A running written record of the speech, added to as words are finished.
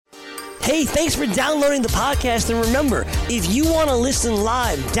Hey, thanks for downloading the podcast. And remember, if you want to listen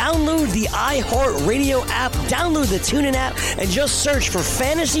live, download the iHeartRadio app, download the TuneIn app, and just search for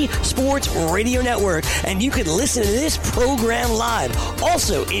Fantasy Sports Radio Network, and you can listen to this program live.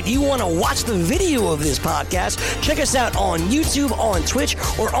 Also, if you want to watch the video of this podcast, check us out on YouTube, on Twitch,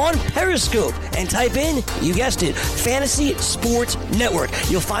 or on Periscope, and type in, you guessed it, Fantasy Sports Network.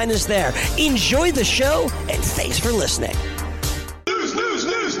 You'll find us there. Enjoy the show, and thanks for listening.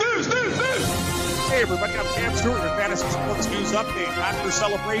 Hey everybody, I'm Cam Stewart with Fantasy Sports News Update. Raptors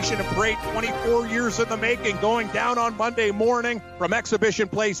celebration and parade 24 years in the making, going down on Monday morning from Exhibition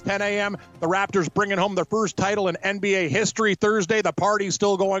Place, 10 a.m. The Raptors bringing home their first title in NBA history. Thursday, the party's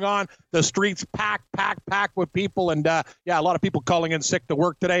still going on. The streets packed with people, and a lot of people calling in sick to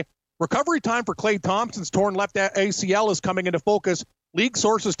work today. Recovery time for Klay Thompson's torn left ACL is coming into focus. League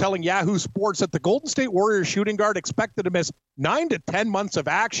sources telling Yahoo Sports that the Golden State Warriors shooting guard expected to miss 9 to 10 months of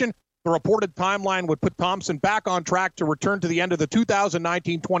action. The reported timeline would put Thompson back on track to return to the end of the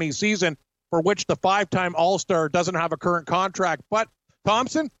 2019-20 season, for which the five-time All-Star doesn't have a current contract. But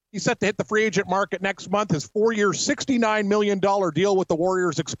Thompson, he's set to hit the free agent market next month. His 4-year, $69 million deal with the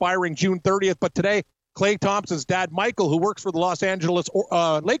Warriors expiring June 30th. But today, Klay Thompson's dad, Michael, who works for the Los Angeles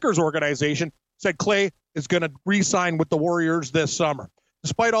Lakers organization, said Klay is going to re-sign with the Warriors this summer.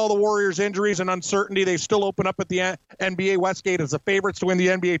 Despite all the Warriors' injuries and uncertainty, they still open up at the NBA Westgate as the favorites to win the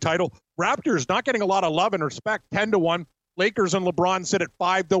NBA title. Raptors not getting a lot of love and respect, 10-1. Lakers and LeBron sit at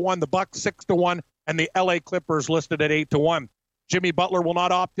 5-1. The Bucks 6-1, and the LA Clippers listed at 8-1. Jimmy Butler will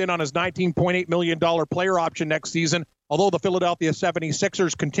not opt in on his $19.8 million player option next season, although the Philadelphia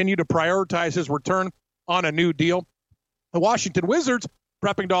 76ers continue to prioritize his return on a new deal. The Washington Wizards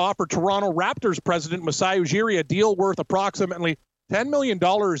prepping to offer Toronto Raptors president Masai Ujiri a deal worth approximately $10 million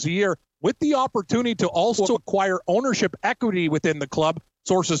a year, with the opportunity to also acquire ownership equity within the club.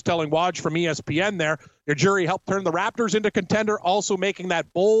 Sources telling Woj from ESPN there. Ujiri helped turn the Raptors into contender, also making that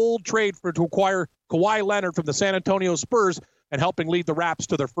bold trade to acquire Kawhi Leonard from the San Antonio Spurs and helping lead the Raps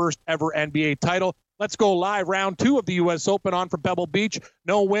to their first ever NBA title. Let's go live. Round 2 of the U.S. Open on from Pebble Beach.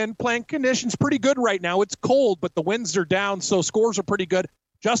 No wind. Playing conditions pretty good right now. It's cold, but the winds are down, so scores are pretty good.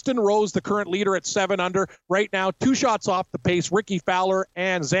 Justin Rose, the current leader at 7 under. Right now, 2 shots off the pace. Ricky Fowler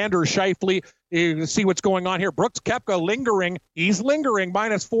and Xander Schauffele. You can see what's going on here. Brooks Koepka lingering. He's lingering.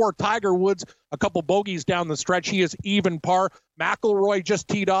 -4. Tiger Woods, a couple bogeys down the stretch. He is even par. McIlroy just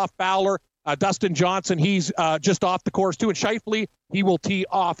teed off. Fowler. Dustin Johnson, he's just off the course too. And Schauffele, he will tee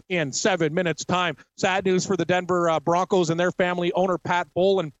off in 7 minutes' time. Sad news for the Denver Broncos and their family. Owner Pat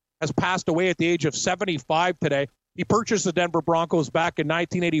Bowlen has passed away at the age of 75 today. He purchased the Denver Broncos back in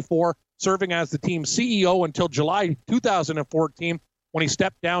 1984, serving as the team's CEO until July 2014, when he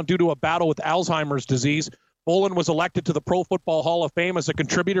stepped down due to a battle with Alzheimer's disease. Bowlen was elected to the Pro Football Hall of Fame as a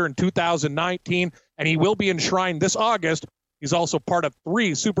contributor in 2019, and he will be enshrined this August. He's also part of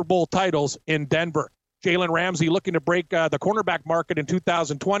 3 Super Bowl titles in Denver. Jalen Ramsey looking to break the cornerback market in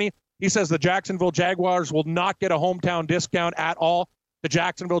 2020. He says the Jacksonville Jaguars will not get a hometown discount at all. The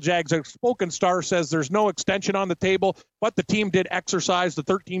Jacksonville Jags outspoken star says there's no extension on the table, but the team did exercise the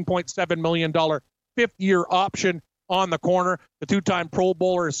 $13.7 million fifth-year option on the corner. The 2-time Pro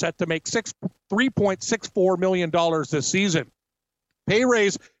Bowler is set to make $3.64 million this season. Pay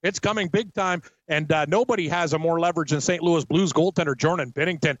raise, it's coming big time, and nobody has a more leverage than St. Louis Blues goaltender Jordan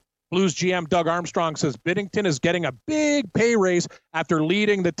Binnington. Blues GM Doug Armstrong says Binnington is getting a big pay raise after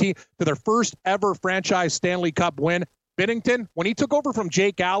leading the team to their first ever franchise Stanley Cup win. Binnington, when he took over from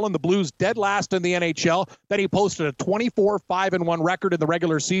Jake Allen, the Blues dead last in the NHL, then he posted a 24-5-1 record in the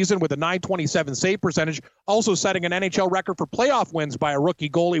regular season with a .927 save percentage, also setting an NHL record for playoff wins by a rookie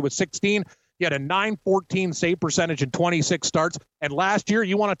goalie with 16. He had a .914 save percentage in 26 starts. And last year,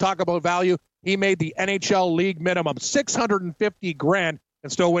 you want to talk about value, he made the NHL league minimum $650,000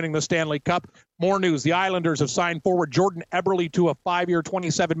 and still winning the Stanley Cup. More news. The Islanders have signed forward Jordan Eberle to a 5-year,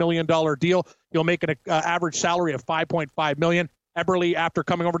 $27 million deal. He'll make an average salary of $5.5 million. Eberle, after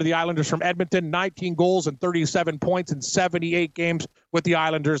coming over to the Islanders from Edmonton, 19 goals and 37 points in 78 games with the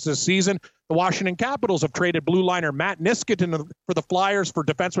Islanders this season. The Washington Capitals have traded blue liner Matt Niskanen for the Flyers for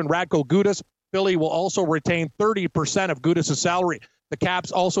defenseman Radko Gudas. Philly will also retain 30% of Gudas' salary. The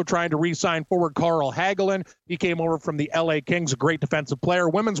Caps also trying to re-sign forward Carl Hagelin. He came over from the LA Kings, a great defensive player.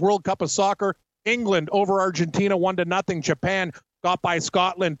 Women's World Cup of Soccer, England over Argentina 1-0. Japan got by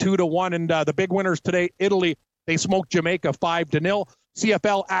Scotland 2-1. And the big winners today, Italy, they smoked Jamaica 5-0.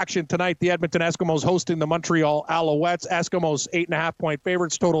 CFL action tonight. The Edmonton Eskimos hosting the Montreal Alouettes. Eskimos 8.5-point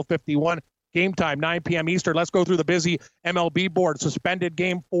favorites, total 51. Game time, 9 p.m. Eastern. Let's go through the busy MLB board. Suspended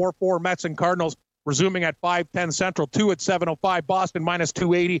game 4-4 Mets and Cardinals. Resuming at 5:10 Central, 2 at 7:05. Boston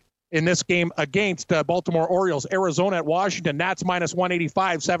 -280 in this game against Baltimore Orioles. Arizona at Washington, Nats minus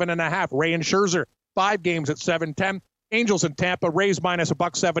 185, 7.5. Ray and Scherzer, 5 games at 7.10. Angels in Tampa, Rays minus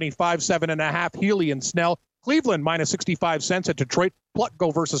 $1.75, 7.5. Healy and Snell. Cleveland minus 65 cents at Detroit.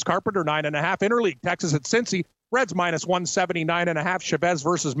 Plutko versus Carpenter, 9.5. Interleague, Texas at Cincy. Reds minus 179.5. Chavez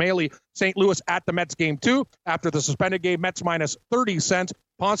versus Maley. St. Louis at the Mets game 2. After the suspended game, Mets minus 30 cents.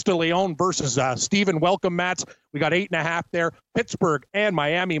 Ponce de Leon versus Steven. Welcome, Mats. We got 8.5 there. Pittsburgh and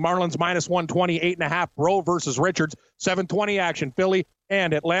Miami. Marlins minus 120, 8.5. Bro versus Richards. 7:20 action. Philly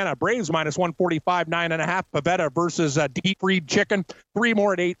and Atlanta. Braves minus 145, 9.5. Pavetta versus Deep Fried Chicken. 3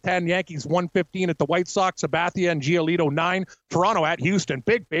 more at 8:10. Yankees 115 at the White Sox. Sabathia and Giolito 9. Toronto at Houston.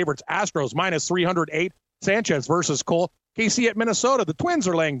 Big favorites. Astros minus 308. Sanchez versus Cole. KC at Minnesota. The Twins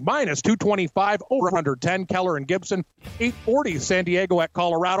are laying minus 225, over 110. Keller and Gibson. 840. San Diego at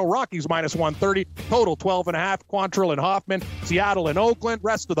Colorado. Rockies minus 130. Total 12.5. Quantrill and Hoffman. Seattle and Oakland.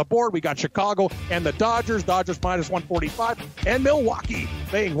 Rest of the board, we got Chicago and the Dodgers. Dodgers minus 145. And Milwaukee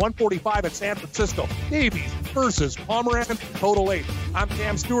laying 145 at San Francisco. Davies versus Pomeranz. Total 8. I'm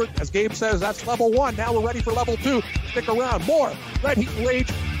Cam Stewart. As Gabe says, that's level 1. Now we're ready for level 2. Stick around. More Red Heat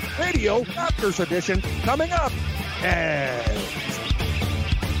Rage Radio Raptors edition coming up.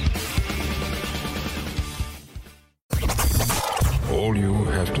 All you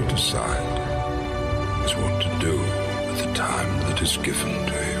have to decide is what to do with the time that is given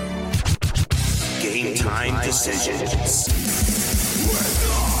to you. Game time decisions.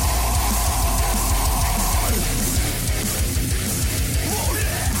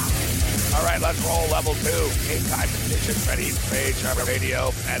 All right, let's roll level 2. Game time decisions. Ready to Rage, our radio,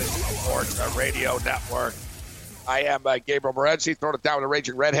 Fantasy Sports, our radio network. I am Gabriel Morency, throwing it down with the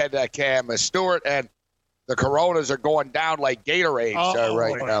Raging Redhead, Cam Stewart, and the Coronas are going down like Gatorade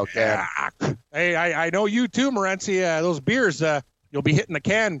right now, Cam. Yeah. Hey, I know you too, Morency. Those beers, you'll be hitting the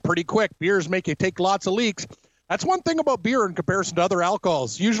can pretty quick. Beers make you take lots of leaks. That's one thing about beer in comparison to other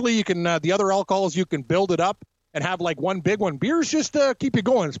alcohols. Usually you can, the other alcohols, you can build it up and have like one big one. Beers just keep you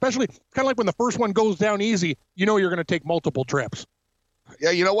going, especially kind of like when the first one goes down easy, you know you're going to take multiple trips.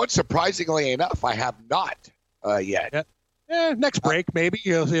 Yeah, you know what? Surprisingly enough, I have not. Yet. Yeah, next break, maybe.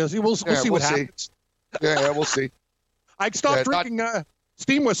 We'll see what happens. Yeah, we'll see. I stopped drinking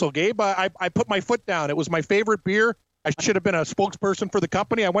Steam Whistle, Gabe. I put my foot down. It was my favorite beer. I should have been a spokesperson for the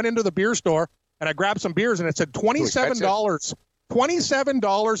company. I went into the beer store, and I grabbed some beers, and it said $27.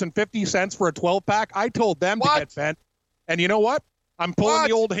 $27.50 for a 12-pack. I told them to get bent. And you know what? I'm pulling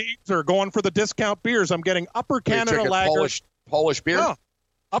the old Hazer, going for the discount beers. I'm getting Upper Canada Lager. Polish beer? Oh.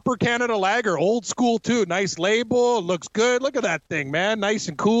 Upper Canada Lager, old school too. Nice label, looks good. Look at that thing, man. Nice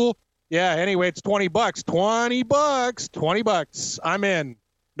and cool. Yeah, anyway, it's $20. $20. I'm in.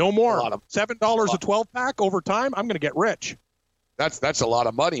 No more. $7 a 12-pack over time. I'm going to get rich. That's a lot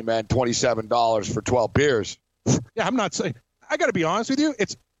of money, man. $27 for 12 beers. Yeah, I'm not saying. I got to be honest with you.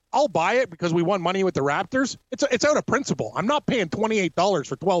 I'll buy it because we won money with the Raptors. It's out of principle. I'm not paying $28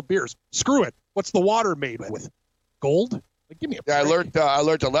 for 12 beers. Screw it. What's the water made with? Gold? Give me a break. I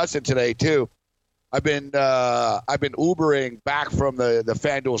learned a lesson today too. I've been Ubering back from the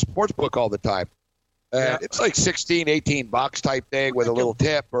FanDuel Sportsbook all the time. It's like $16-18 type thing with a little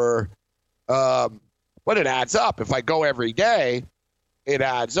tip, but it adds up. If I go every day, it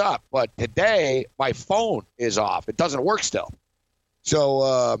adds up. But today my phone is off; it doesn't work still.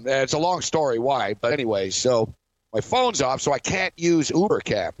 So it's a long story why, but anyway, so my phone's off, so I can't use Uber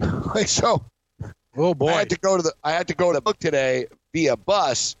Cab. So. Oh boy! I had to go to the book today via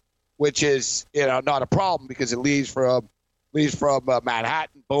bus, which is not a problem because it leaves from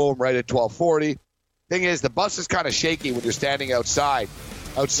Manhattan, boom, right at 12:40. Thing is, the bus is kind of shaky when you're standing outside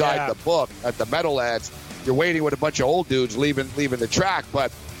the book at the Meadowlands. You're waiting with a bunch of old dudes leaving the track.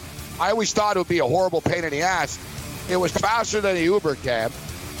 But I always thought it would be a horrible pain in the ass. It was faster than a Uber cab.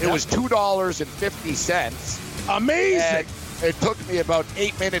 It was $2.50. Amazing. And it took me about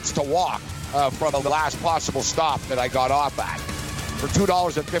 8 minutes to walk. From the last possible stop that I got off at. For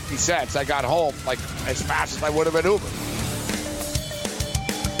 $2.50, I got home like as fast as I would have been Uber.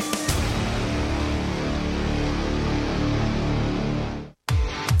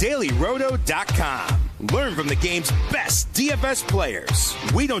 DailyRoto.com. Learn from the game's best DFS players.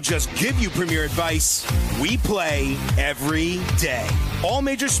 We don't just give you premier advice, we play every day. All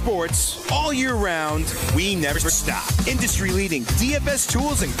major sports, all year round, we never stop. Industry-leading DFS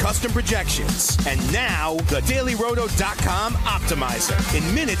tools and custom projections. And now, the DailyRoto.com Optimizer.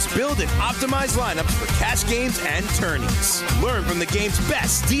 In minutes, build and optimize lineups for cash games and tourneys. Learn from the game's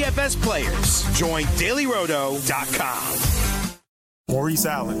best DFS players. Join DailyRoto.com. Maurice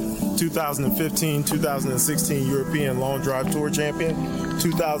Allen, 2015, 2016 European Long Drive Tour champion,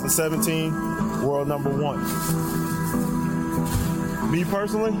 2017 world number 1. Me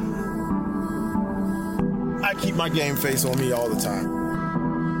personally, I keep my game face on me all the time.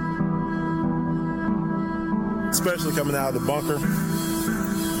 Especially coming out of the bunker,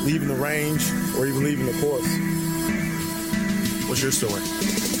 leaving the range, or even leaving the course. What's your story?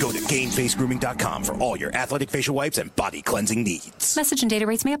 Go to GameFaceGrooming.com for all your athletic facial wipes and body cleansing needs. Message and data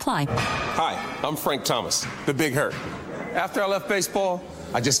rates may apply. Hi, I'm Frank Thomas, the Big Hurt. After I left baseball,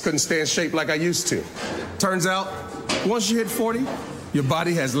 I just couldn't stay in shape like I used to. Turns out, once you hit 40, your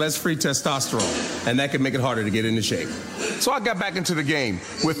body has less free testosterone, and that can make it harder to get into shape. So I got back into the game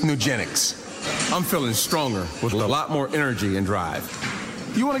with Nugenics. I'm feeling stronger with a lot more energy and drive.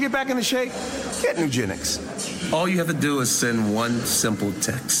 You want to get back into shape? Get Nugenics. All you have to do is send one simple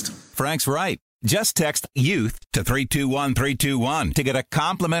text. Frank's right. Just text YOUTH to 321321 to get a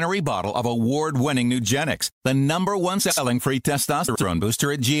complimentary bottle of award-winning Nugenics, the #1 selling free testosterone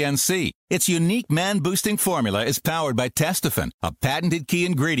booster at GNC. Its unique man-boosting formula is powered by Testofen, a patented key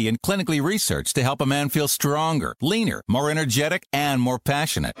ingredient clinically researched to help a man feel stronger, leaner, more energetic, and more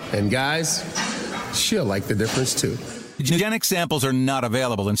passionate. And guys, she'll like the difference too. Nugenics samples are not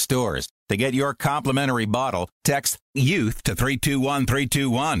available in stores. To get your complimentary bottle, text YOUTH to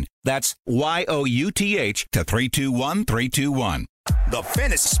 321321. That's YOUTH to 321321. The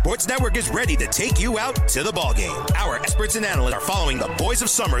Fantasy Sports Network is ready to take you out to the ballgame. Our experts and analysts are following the boys of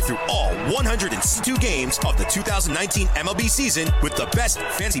summer through all 162 games of the 2019 MLB season with the best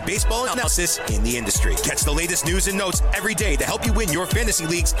fantasy baseball analysis in the industry. Catch the latest news and notes every day to help you win your fantasy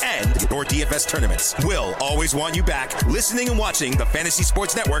leagues and your DFS tournaments. We'll always want you back listening and watching the Fantasy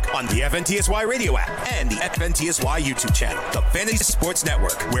Sports Network on the FNTSY radio app and the FNTSY YouTube channel. The Fantasy Sports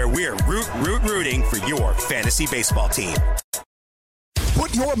Network, where we're rooting for your fantasy baseball team.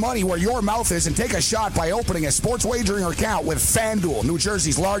 Put your money where your mouth is and take a shot by opening a sports wagering account with FanDuel, New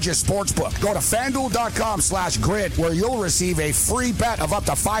Jersey's largest sports book. Go to FanDuel.com/grid where you'll receive a free bet of up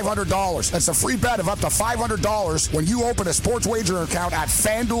to $500. That's a free bet of up to $500 when you open a sports wagering account at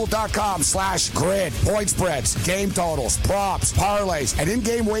FanDuel.com/grid. Point spreads, game totals, props, parlays, and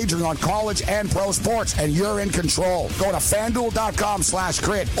in-game wagering on college and pro sports, and you're in control. Go to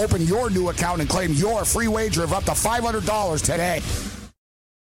FanDuel.com/grid. Open your new account and claim your free wager of up to $500 today.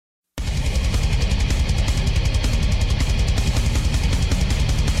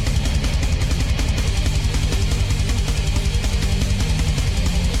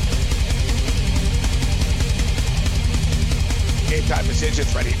 Game time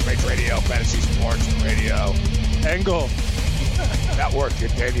decisions, ready, Rage Radio, Fantasy Sports Radio. Angle. Network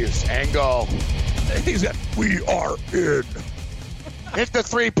continues. Angle. We are in. Hit the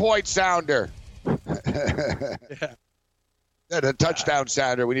 3-point sounder. Yeah. The touchdown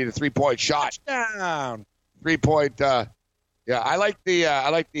sounder. We need a 3-point shot. Down. 3-point. Yeah, I like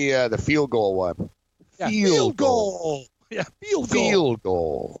the field goal one. Yeah, field goal. Yeah, field goal. Field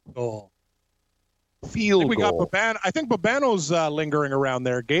goal. Goal. Field we goal. got Babano. I think Babano's lingering around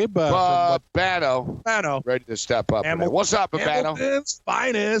there, Gabe. Babano. Ready to step up. What's up, Babano? Hamilton's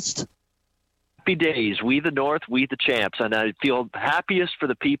finest. Happy days. We the North, we the champs. And I feel happiest for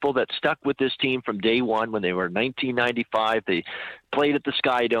the people that stuck with this team from day one when they were in 1995. They played at the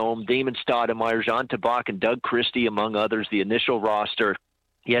Sky Dome. Damon Stoudemire, Jean Tabak, and Doug Christie, among others, the initial roster.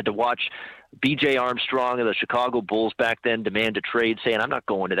 You had to watch B.J. Armstrong of the Chicago Bulls back then demand a trade, saying, I'm not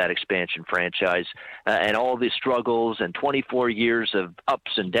going to that expansion franchise. And all the struggles and 24 years of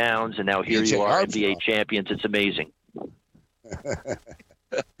ups and downs, and now here you are, NBA champions. It's amazing.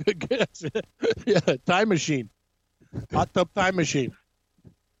 Yeah, time machine. Hot tub time machine.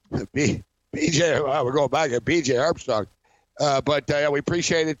 BJ, we're going back at BJ Armstrong. But we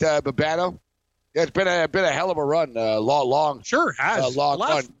appreciate it, Babano. Yeah, it's been a hell of a run. Long. Sure has. Long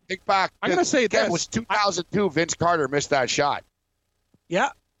run. Think back. I'm going to say that was 2002. Vince Carter missed that shot. Yeah.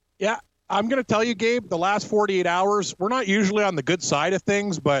 I'm going to tell you, Gabe, the last 48 hours, we're not usually on the good side of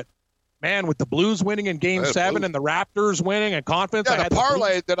things, but man, with the Blues winning in Game 7 and the Raptors winning and confidence. Yeah, the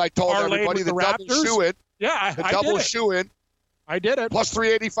parlay that I told everybody, the double shoe-in. Yeah, the double shoe-in. I did it. Plus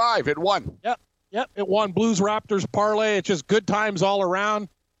 385. It won. Yep. It won. Blues Raptors parlay. It's just good times all around.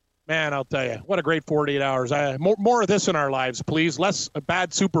 Man, I'll tell you, what a great 48 hours. More of this in our lives, please. Less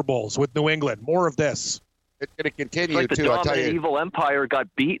bad Super Bowls with New England. More of this. It's going to continue, like the too. dominant evil empire got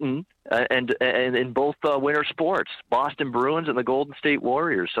beaten and in both winter sports, Boston Bruins and the Golden State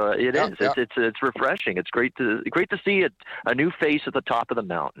Warriors. So it's refreshing. It's great to see a new face at the top of the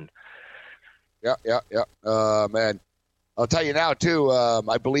mountain. Yeah. Man, I'll tell you now, too,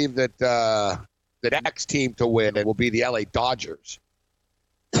 I believe that the next team to win will be the LA Dodgers.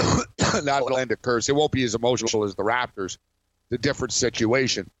 That'll end a curse. It won't be as emotional as the Raptors. The different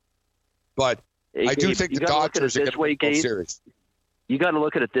situation. But I do think the Dodgers are going to go serious. You got to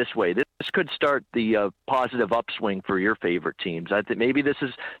look at it this way. This could start the positive upswing for your favorite teams. I think maybe this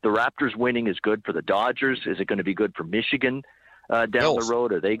is the Raptors winning is good for the Dodgers. Is it going to be good for Michigan down the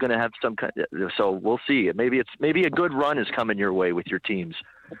road? Are they going to have some kind? So we'll see. Maybe a good run is coming your way with your teams.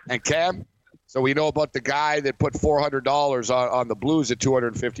 And Cam, so we know about the guy that put $400 on the Blues at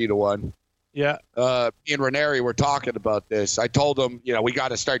 250 to 1. Yeah. In Ranieri, we're talking about this. I told him, we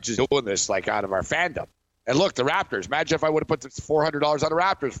got to start just doing this like out of our fandom. And look, the Raptors. Imagine if I would have put $400 on the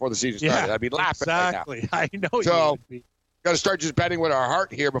Raptors before the season started. Yeah, I'd be laughing exactly. right now. I know. So, got to start just betting with our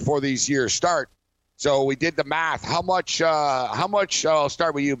heart here before these years start. So we did the math. How much? I'll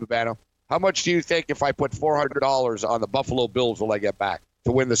start with you, Babano. How much do you think if I put $400 on the Buffalo Bills will I get back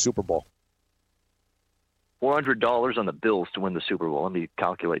to win the Super Bowl? $400 on the Bills to win the Super Bowl. Let me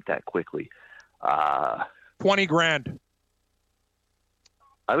calculate that quickly. $20,000.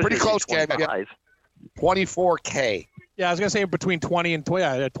 I was pretty close, Ken. 24K. Yeah, I was gonna say between 20 and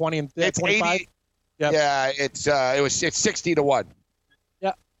 20. 20 and 25. Yep. Yeah, it's 60 to 1.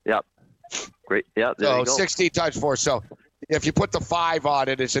 Yep. Great. Yeah. There so you go. 60 times 4. So if you put the 5 on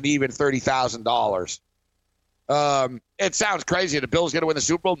it, it's an even $30,000. It sounds crazy. The Bills going to win the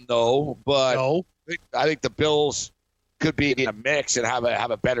Super Bowl? No, but I think the Bills could be in a mix and have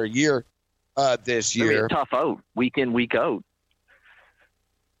a better year this year. Tough out, week in, week out.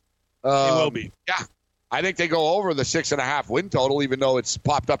 They will be. Yeah. I think they go over the 6.5 win total, even though it's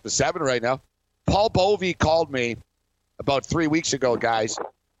popped up to 7 right now. Paul Bovey called me about 3 weeks ago, guys,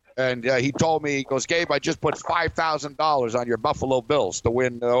 and he told me, he goes, Gabe, I just put $5,000 on your Buffalo Bills to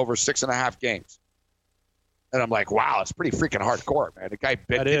win over 6.5 games. And I'm like, wow, it's pretty freaking hardcore, man. The guy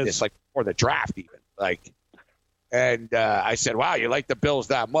did this like before the draft even. And I said, wow, you like the Bills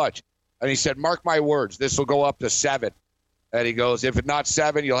that much? And he said, mark my words, this will go up to 7. And he goes, if it's not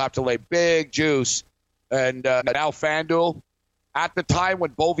 7, you'll have to lay big juice. And now FanDuel, at the time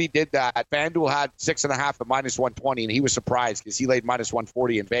when Bovey did that, FanDuel had 6.5 at -120, and he was surprised because he laid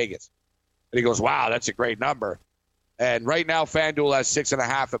 -140 in Vegas. And he goes, wow, that's a great number. And right now, FanDuel has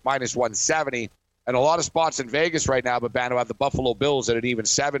 6.5 at -170. And a lot of spots in Vegas right now, Babano, have the Buffalo Bills at an even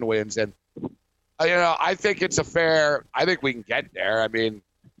 7 wins. And, I think it's I think we can get there. I mean,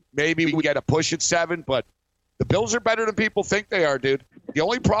 maybe we get a push at 7, but the Bills are better than people think they are, dude. The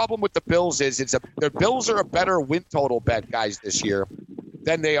only problem with the Bills is the Bills are a better win total bet, guys, this year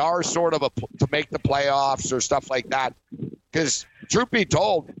than they are sort of to make the playoffs or stuff like that. Because, truth be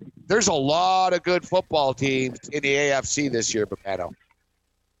told, there's a lot of good football teams in the AFC this year, Babano.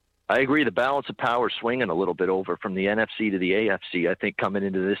 I agree. The balance of power swinging a little bit over from the NFC to the AFC, I think, coming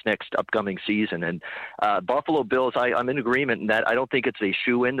into this next upcoming season. And Buffalo Bills, I'm in agreement in that. I don't think it's a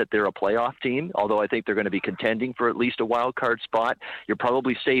shoe-in that they're a playoff team, although I think they're going to be contending for at least a wild card spot. You're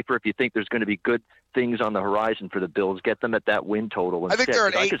probably safer if you think there's going to be good things on the horizon for the Bills. Get them at that win total instead. I think they're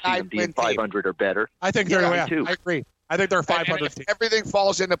an 8-9 I could see them being 500 or better. I think they're I agree. I think they're a 500 team. Everything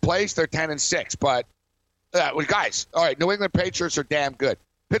falls into place. They're 10-6. But, guys, all right, New England Patriots are damn good.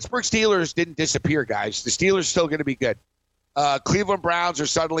 Pittsburgh Steelers didn't disappear, guys. The Steelers are still going to be good. Cleveland Browns are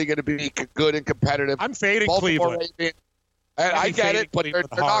suddenly going to be good and competitive. I'm fading Baltimore Cleveland. I get it, but they're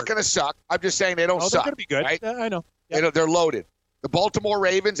not going to suck. I'm just saying they don't suck. They're going to be good. Right? Yeah, I know. Yeah. They're loaded. The Baltimore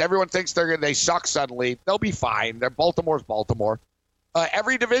Ravens, everyone thinks they suck suddenly. They'll be fine. Baltimore's Baltimore.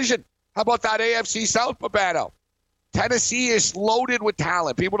 Every division. How about that AFC South, Babano? Tennessee is loaded with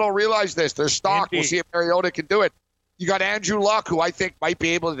talent. People don't realize this. They're stocked. We'll see if Mariota can do it. You got Andrew Luck, who I think might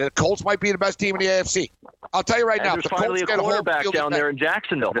be able to. The Colts might be the best team in the AFC. I'll tell you right now. There's finally a quarterback down there in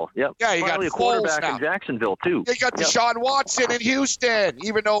Jacksonville. Yep. Yeah, you finally got a quarterback in Jacksonville, too. You got Deshaun Watson in Houston,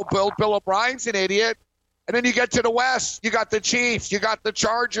 even though Bill O'Brien's an idiot. And then you get to the West. You got the Chiefs. You got the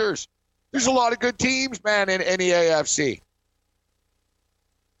Chargers. There's a lot of good teams, man, in the AFC.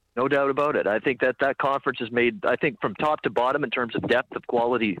 No doubt about it. I think that conference is made, I think, from top to bottom in terms of depth of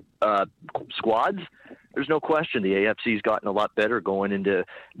quality squads. There's no question the AFC's gotten a lot better going into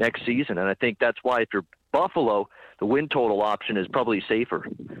next season. And I think that's why if you're Buffalo, the win total option is probably safer.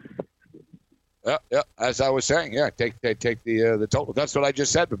 Yeah. As I was saying, take the total. That's what I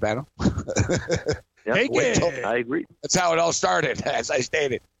just said, Babano. Take it. I agree. That's how it all started, as I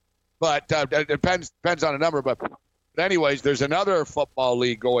stated. But it depends on a number. But anyways, there's another football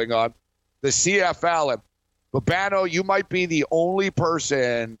league going on, the CFL. And Babano, you might be the only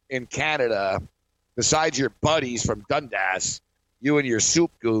person in Canada, besides your buddies from Dundas, you and your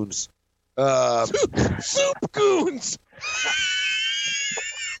soup goons. Soup goons.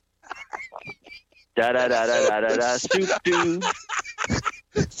 Soup dudes.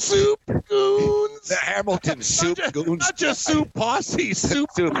 Soup Goons. The Hamilton Soup Goons. Not just Soup Posse. Soup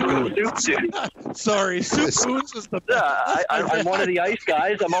Goons. Sorry, Soup Goons is the best. I'm one of the ice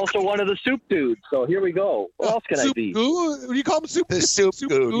guys. I'm also one of the soup dudes. So here we go. What else can I be? What do you call them? The Soup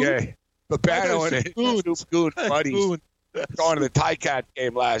Goon. Yeah. Babano and his Soup Goon buddies going to the Ticats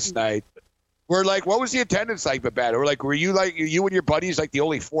game last night. We're like, what was the attendance like, Babano? Were you and your buddies like the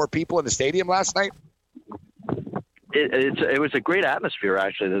only 4 people in the stadium last night? It was a great atmosphere,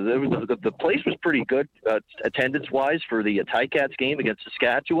 actually. The place was pretty good attendance-wise for the Ticats game against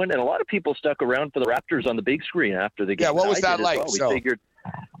Saskatchewan, and a lot of people stuck around for the Raptors on the big screen after the game. Yeah, what was that like? Well. We figured.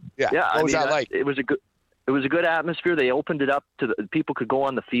 Yeah, what was that like? It was a good atmosphere. They opened it up to people could go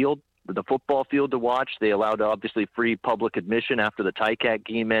on the field, the football field to watch. They allowed obviously free public admission after the Ticat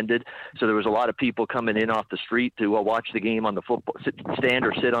game ended. So there was a lot of people coming in off the street to watch the game on the football stand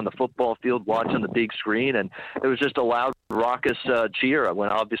or sit on the football field, watching the big screen. And it was just a loud, raucous cheer when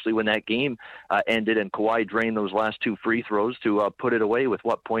that game ended and Kawhi drained those last 2 free throws to put it away with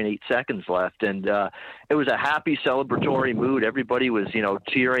 0.8 seconds left. And it was a happy celebratory mood. Everybody was,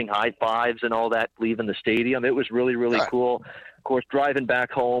 cheering, high fives and all that leaving the stadium. It was really, really cool. Of course, driving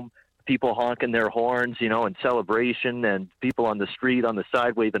back home, people honking their horns, in celebration, and people on the street, on the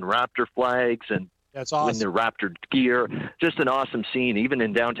side, waving Raptor flags and that's awesome. in their Raptor gear. Just an awesome scene. Even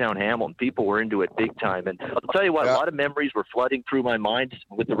in downtown Hamilton, people were into it big time. And I'll tell you what, a lot of memories were flooding through my mind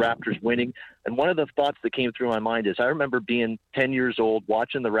with the Raptors winning. And one of the thoughts that came through my mind is I remember being 10 years old,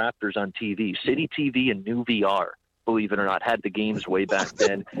 watching the Raptors on TV. City TV and New VR, believe it or not, had the games way back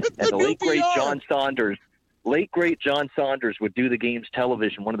then. And the late, great John Saunders would do the game's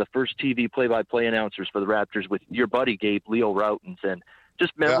television, one of the first TV play-by-play announcers for the Raptors with your buddy Gabe, Leo Routens, and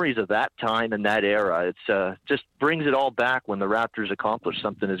just memories of that time and that era. It's just brings it all back when the Raptors accomplish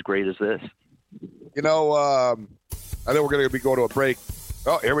something as great as this. I think we're going to be going to a break.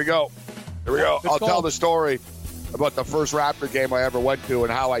 Oh, here we go. I'll tell the story about the first Raptor game I ever went to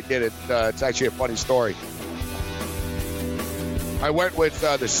and how I did it. It's actually a funny story. I went with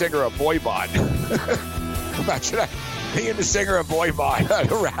the singer of Voivod. Imagine being the singer of Voivod at a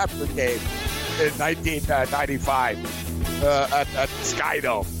Raptor game in 1995 at the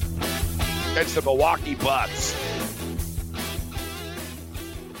Skydome against the Milwaukee Bucks.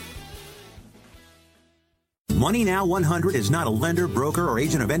 Money Now 100 is not a lender, broker, or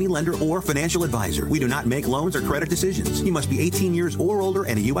agent of any lender or financial advisor. We do not make loans or credit decisions. You must be 18 years or older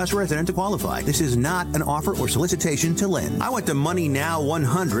and a U.S. resident to qualify. This is not an offer or solicitation to lend. I went to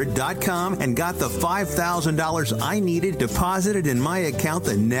MoneyNow100.com and got the $5,000 I needed deposited in my account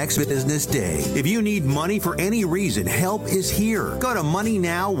the next business day. If you need money for any reason, help is here. Go to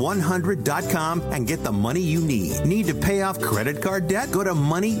MoneyNow100.com and get the money you need. Need to pay off credit card debt? Go to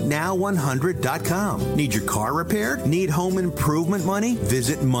MoneyNow100.com. Need your car repaired? Need home improvement money?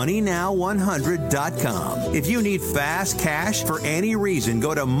 Visit MoneyNow100.com. If you need fast cash for any reason,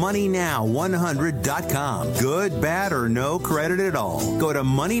 go to MoneyNow100.com. Good, bad, or no credit at all. Go to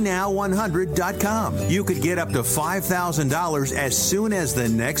MoneyNow100.com. You could get up to $5,000 as soon as the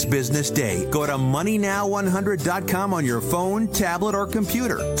next business day. Go to MoneyNow100.com on your phone, tablet, or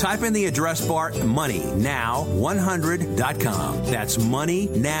computer. Type in the address bar MoneyNow100.com. That's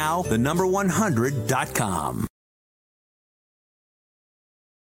MoneyNow100.com.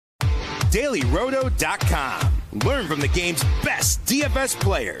 DailyRoto.com. Learn from the game's best DFS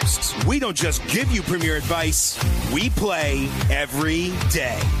players. We don't just give you premier advice, we play every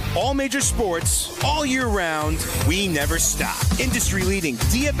day. All major sports, all year round, we never stop. Industry-leading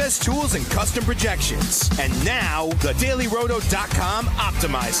DFS tools and custom projections. And now, the DailyRoto.com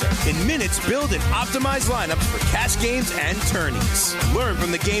Optimizer. In minutes, build and optimize lineups for cash games and tourneys. Learn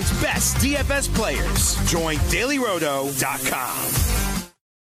from the game's best DFS players. Join DailyRoto.com.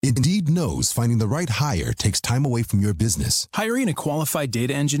 Indeed knows finding the right hire takes time away from your business. Hiring a qualified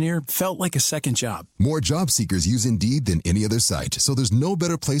data engineer felt like a second job. More job seekers use Indeed than any other site, so there's no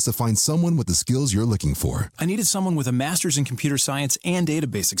better place to find someone with the skills you're looking for. I needed someone with a master's in computer science and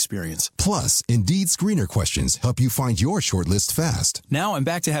database experience. Plus, Indeed screener questions help you find your shortlist fast. Now I'm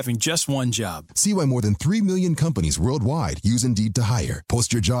back to having just one job. See why more than 3 million companies worldwide use Indeed to hire.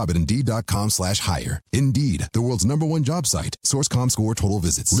 Post your job at Indeed.com/hire. Indeed, the world's #1 job site. Source.com score total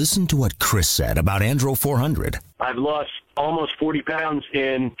visits. Listen to what Chris said about Andro 400. I've lost almost 40 pounds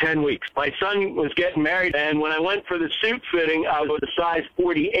in 10 weeks. My son was getting married, and when I went for the suit fitting, I was a size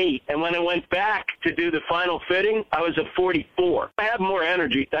 48. And when I went back to do the final fitting, I was a 44. I have more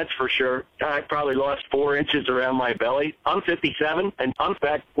energy, that's for sure. I probably lost 4 inches around my belly. I'm 57, and I'm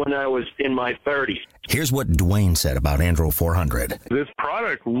back when I was in my 30s. Here's what Dwayne said about Andro 400. This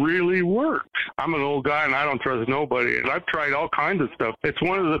product really works. I'm an old guy and I don't trust nobody. And I've tried all kinds of stuff. It's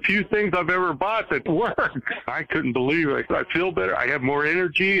one of the few things I've ever bought that works. I couldn't believe it. I feel better. I have more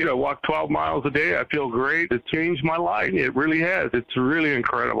energy. I walk 12 miles a day. I feel great. It changed my life. It really has. It's really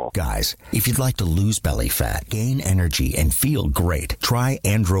incredible. Guys, if you'd like to lose belly fat, gain energy, and feel great, try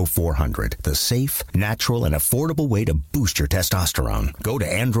Andro 400, the safe, natural, and affordable way to boost your testosterone. Go to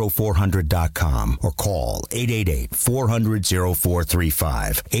andro400.com or call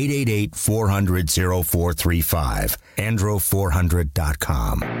 888-400-0435. 888-400-0435.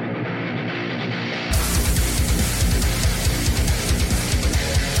 andro400.com.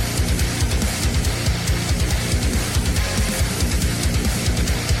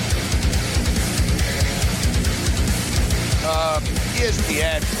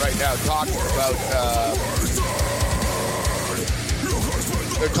 ESPN right now talking about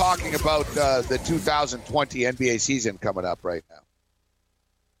they're talking about the 2020 NBA season coming up right now.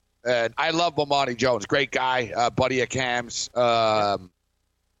 And I love Bomani Jones, great guy, buddy of Cam's. I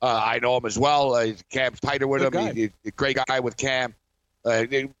know him as well. Cam's tighter with him. He's a great guy with Cam.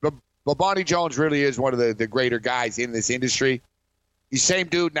 Bomani Jones really is one of the greater guys in this industry. He's the same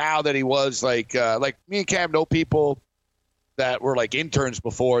dude now that he was like me and Cam know people that were like interns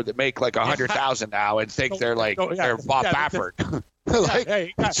before that make like 100,000 now and think they're like they're Bob Baffert.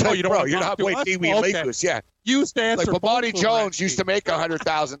 You're not playing Pee Wee Lakers. Yeah, you used to answer. Like Bomani Jones used to make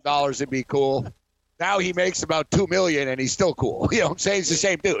 $100,000 and be cool. Now he makes about $2 million and he's still cool. You know what I'm saying? He's the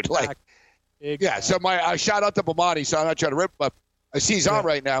same dude. Like, yeah. So my shout out to Bomani. So I'm not trying to rip, but I see he's on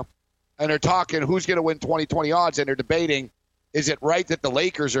right now, and they're talking who's going to win 2020 odds, and they're debating, is it right that the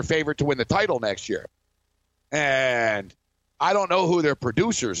Lakers are favored to win the title next year? And I don't know who their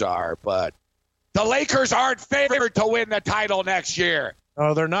producers are, but the Lakers aren't favored to win the title next year.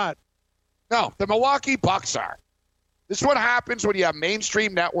 Oh, they're not. No, the Milwaukee Bucks are. This is what happens when you have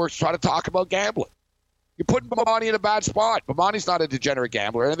mainstream networks try to talk about gambling. You're putting Bomani in a bad spot. Bomani's not a degenerate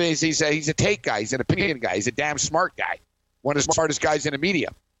gambler. He's a take guy. He's an opinion guy. He's a damn smart guy. One of the smartest guys in the media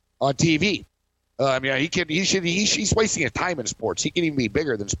on TV. He's wasting his time in sports. He can even be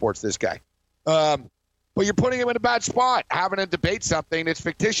bigger than sports, this guy. But you're putting him in a bad spot, having to debate something that's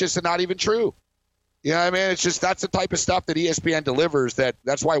fictitious and not even true. You know what I mean? It's just that's the type of stuff that ESPN delivers.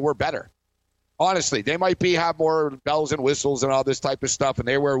 That's why we're better. Honestly, they might have more bells and whistles and all this type of stuff, and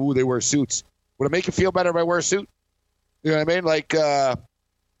they wear suits. Would it make you feel better if I wear a suit? You know what I mean? Like,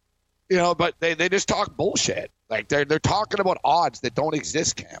 but they just talk bullshit. Like they're talking about odds that don't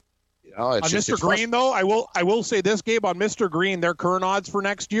exist, Cam. You know, on Mr. Green, though, I will say this, Gabe, on Mr. Green, their current odds for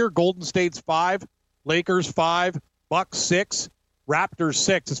next year: Golden State's 5. Lakers 5, Bucks 6, Raptors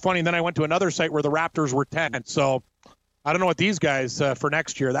 6. It's funny. Then I went to another site where the Raptors were 10. So I don't know what these guys for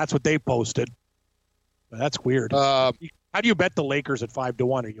next year. That's what they posted. But that's weird. How do you bet the Lakers at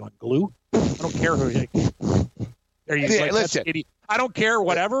 5-1? Are you on glue? I don't care who. Are you listen? I don't care.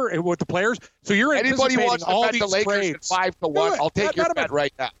 Whatever with the players. So you're anybody wants to all bet these the Lakers trades. at 5-1? I'll take your bet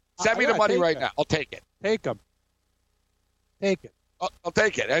right now. Send me the money right now. I'll take it. Take them. Take it. I'll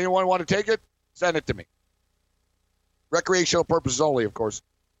take it. Anyone want to take it? Send it to me. Recreational purposes only, of course.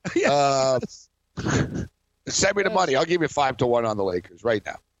 Yes. Send me the money. I'll give you 5-1 on the Lakers right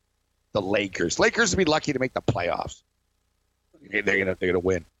now. The Lakers would be lucky to make the playoffs. They're gonna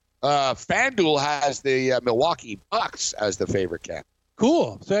win. FanDuel has the Milwaukee Bucks as the favorite, Cam.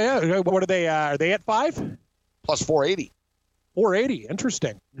 Cool. So yeah, what are they? Are they at 5? Plus 480. 480.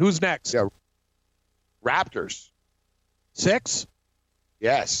 Interesting. Who's next? Yeah. Raptors. 6.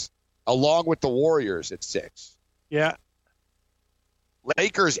 Yes. Along with the Warriors at 6. Yeah.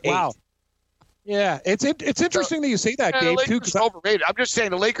 Lakers 8. Wow. Yeah, it's interesting that you say that, Gabe. The Lakers are overrated. I'm just saying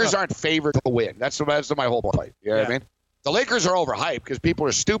the Lakers aren't favored to win. That's my whole point. You know what I mean? The Lakers are overhyped because people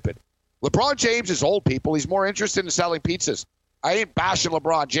are stupid. LeBron James is old people. He's more interested in selling pizzas. I ain't bashing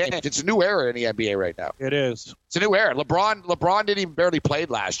LeBron James. It's a new era in the NBA right now. It is. It's a new era. LeBron didn't even barely play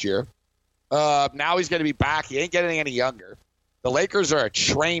last year. Now he's going to be back. He ain't getting any younger. The Lakers are a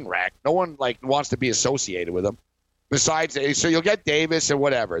train wreck. No one wants to be associated with them. Besides, so you'll get Davis and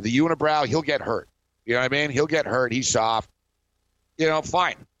whatever. The unibrow, he'll get hurt. You know what I mean? He'll get hurt. He's soft.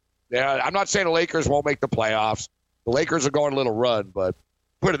 Fine. I'm not saying the Lakers won't make the playoffs. The Lakers are going a little run, but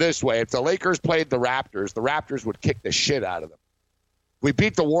put it this way. If the Lakers played the Raptors would kick the shit out of them. We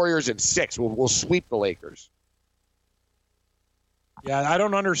beat the Warriors in 6. We'll sweep the Lakers. Yeah, I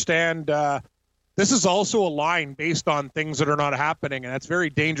don't understand. This is also a line based on things that are not happening, and that's very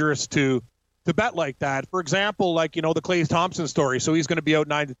dangerous to bet like that. For example, like, the Klay Thompson story. So he's going to be out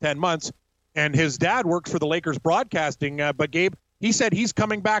 9 to 10 months, and his dad works for the Lakers broadcasting. But Gabe, he said he's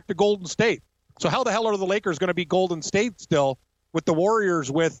coming back to Golden State. So how the hell are the Lakers going to be Golden State still with the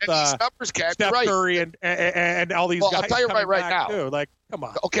Warriors with Steph Curry and all these guys? I'll tell you right now. Too. Like, come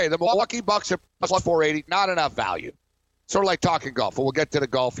on. Okay, the Milwaukee Bucks are plus 480. Not enough value. Sort of like talking golf. Well, we'll get to the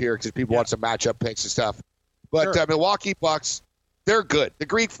golf here because people want some matchup picks and stuff. But Milwaukee Bucks, they're good. The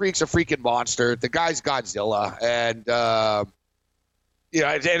Greek Freak's a freaking monster. The guy's Godzilla. And, and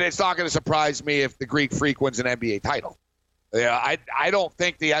it's not going to surprise me if the Greek Freak wins an NBA title. I don't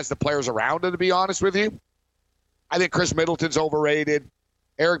think he has the players around him, to be honest with you. I think Chris Middleton's overrated.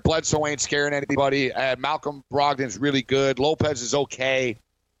 Eric Bledsoe ain't scaring anybody. Malcolm Brogdon's really good. Lopez is okay.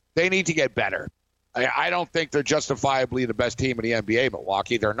 They need to get better. I don't think they're justifiably the best team in the NBA,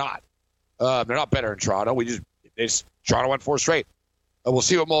 Milwaukee. They're not. They're not better than Toronto. Toronto won 4 straight. We'll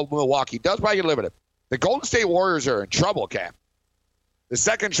see what Milwaukee does, but I can live with it. The Golden State Warriors are in trouble, Cam. The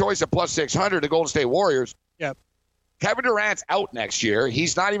second choice at plus 600, the Golden State Warriors. Yep. Kevin Durant's out next year.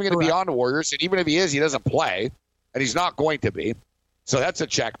 He's not even going to be on the Warriors, and even if he is, he doesn't play, and he's not going to be. So that's a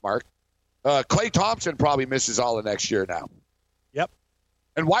check mark. Klay Thompson probably misses all of next year now. Yep.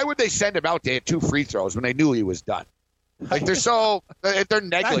 And why would they send him out to hit 2 free throws when they knew he was done? Like, they're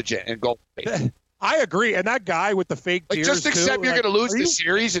negligent in Golden State. I agree. And that guy with the fake tears, just accept you're going to lose the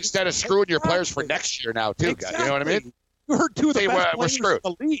series instead of screwing your players for next year now, too, guys. You know what I mean? You heard 2 of the best we're screwed.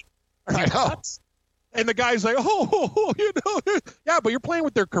 in the league. I know. And the guy's like, yeah, but you're playing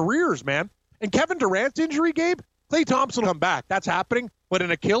with their careers, man. And Kevin Durant's injury, Gabe, Klay Thompson will come back. That's happening. But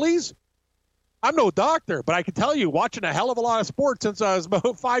in Achilles, I'm no doctor, but I can tell you, watching a hell of a lot of sports since I was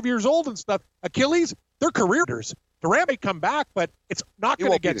about 5 years old and stuff, Achilles, they're careers. Durant may come back, but it's not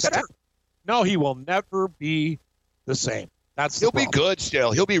going to get better. No, he will never be the same. He'll be good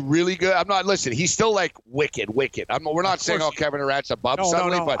still. He'll be really good. Listen, he's still like wicked. We're not saying, Kevin Durant's a bum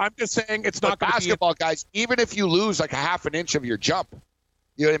suddenly, but I'm just saying it's not going to be basketball, guys. Even if you lose like a half an inch of your jump,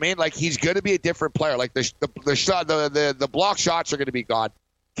 you know what I mean? Like, he's going to be a different player. Like the shot, the block shots are going to be gone.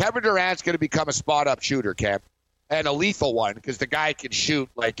 Kevin Durant's going to become a spot-up shooter, Cam, and a lethal one because the guy can shoot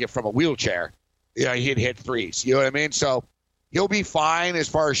like from a wheelchair. He'd hit threes. You know what I mean? So he'll be fine as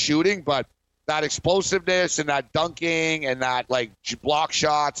far as shooting, but that explosiveness and that dunking and that like block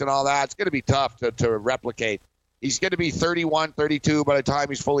shots and all that, it's going to be tough to replicate. He's going to be 31, 32 by the time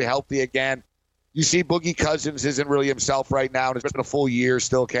he's fully healthy again. You see Boogie Cousins isn't really himself right now, and it's been a full year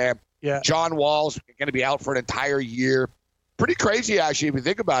still, Cam. Yeah. John Wall's going to be out for an entire year. Pretty crazy, actually, if you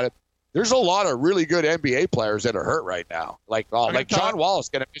think about it. There's a lot of really good NBA players that are hurt right now. Like John Wall is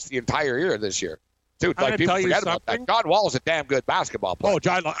going to miss the entire year this year. Dude, like, people forget about that. John Wall is a damn good basketball player.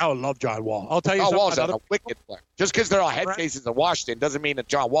 I love John Wall. I'll tell you something. Wall's a wicked player. Just because they're all head cases in Washington doesn't mean that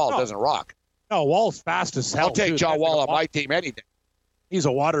John Wall doesn't rock. No, Wall's fast as hell. I'll take John Wall on my team any day. He's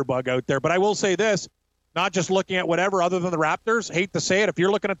a water bug out there. But I will say this, not just looking at whatever other than the Raptors, hate to say it, if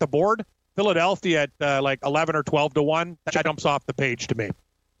you're looking at the board, Philadelphia at like 11 or 12 to 1, that jumps off the page to me.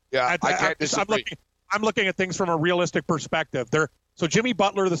 Yeah, I can't disagree. I'm looking at things from a realistic perspective. So Jimmy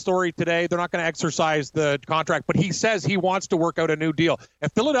Butler, the story today, they're not going to exercise the contract, but he says he wants to work out a new deal.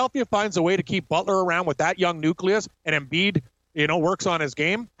 If Philadelphia finds a way to keep Butler around with that young nucleus and Embiid, works on his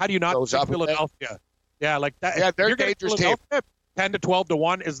game, how do you not pick Philadelphia? Yeah, like that. Yeah, they're dangerous team. 10 to 12 to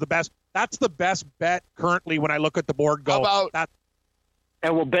 1 is the best. That's the best bet currently when I look at the board.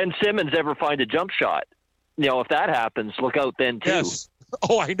 And will Ben Simmons ever find a jump shot? If that happens, look out then too. Yes.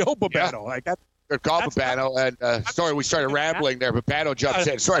 Oh, I know Babano. Yeah. Good call, Babano. And sorry, we started rambling there. Babano jumps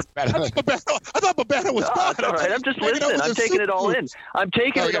in. Sorry, Babano. I thought Babano was gone. All right, I'm just listening. I'm taking it all in. I'm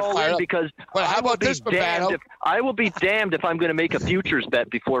taking it all in because how about this, Babano? I will be damned if I'm going to make a futures bet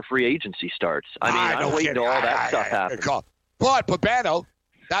before free agency starts. I'm waiting till all that stuff happens. But Babano,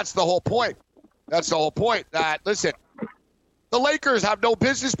 that's the whole point. That, listen, the Lakers have no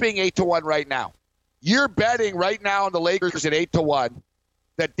business being 8-1 right now. You're betting right now on the Lakers at 8-1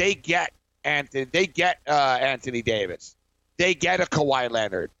 that they get Anthony Davis. They get a Kawhi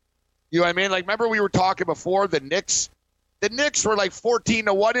Leonard. You know what I mean? Like, remember we were talking before, the Knicks were like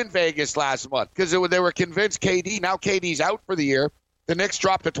 14-1 in Vegas last month because they were convinced KD. Now KD's out for the year. The Knicks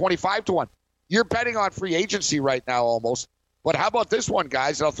dropped to 25-1. You're betting on free agency right now almost. But how about this one,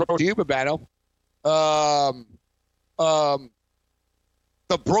 guys? And I'll throw it to you, Babano.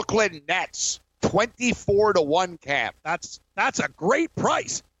 The Brooklyn Nets, 24-1 camp. That's a great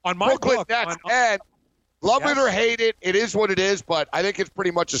price on my Brooklyn book. Nets. And love it or hate it, it is what it is. But I think it's pretty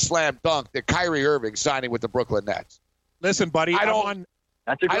much a slam dunk that Kyrie Irving signing with the Brooklyn Nets. Listen, buddy, I don't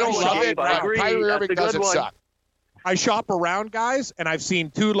love it, but Kyrie Irving doesn't suck. I shop around, guys, and I've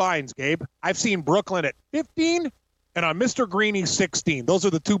seen two lines, Gabe. I've seen Brooklyn at 15, and on Mr. Greeny 16. Those are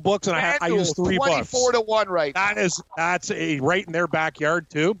the two books, and I use $3. 24-1 right now. That's right in their backyard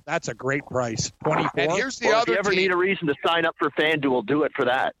too. That's a great price. 24. And here's the other. If you ever need a reason to sign up for FanDuel, do it for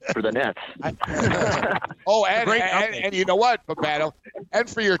that, for the Nets. And you know what, Babano? And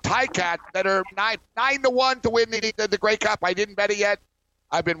for your Ticat that are 9-1 to win the Grey Cup. I didn't bet it yet.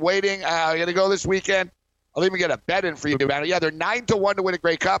 I've been waiting. I'm going to go this weekend. I'll even get a bet in for you, Babano. Yeah, they're 9-1 to win a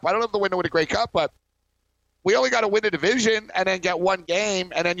Grey Cup. I don't know if they'll win to win a Grey Cup, but we only got to win a division and then get one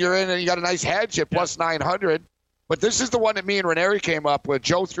game, and then you're in and you got a nice hedge at plus 900. But this is the one that me and Ranieri came up with.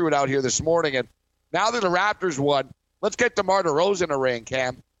 Joe threw it out here this morning, and now that the Raptors won, let's get DeMar DeRozan in a ring,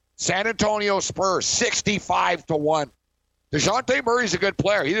 Cam. San Antonio Spurs, 65-1. DeJounte Murray's a good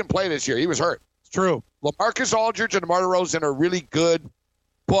player. He didn't play this year. He was hurt. It's true. LaMarcus Aldridge and DeMar DeRozan are really good,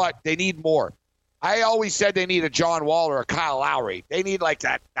 but they need more. I always said they need a John Wall or a Kyle Lowry. They need like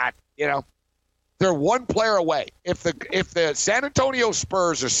that, They're one player away. If the San Antonio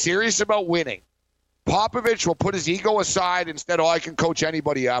Spurs are serious about winning, Popovich will put his ego aside instead of, I can coach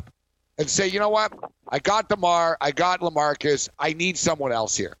anybody up, and say, you know what? I got DeMar. I got LaMarcus. I need someone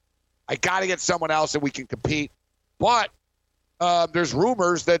else here. I got to get someone else that we can compete. But there's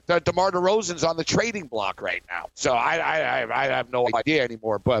rumors that DeMar DeRozan's on the trading block right now. So I have no idea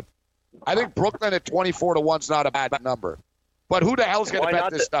anymore. But I think Brooklyn at 24-1 is not a bad number. But who the hell's going to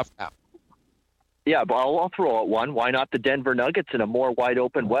bet this stuff now? Yeah, but I'll throw out one. Why not the Denver Nuggets in a more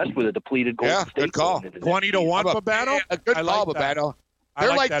wide-open West with a depleted Golden State? Good call. 20-1, Babano? A good call, Babano.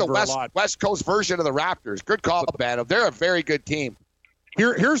 They're like the West Coast version of the Raptors. Good call, Babano. They're a very good team.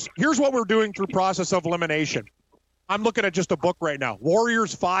 Here's what we're doing through process of elimination. I'm looking at just a book right now.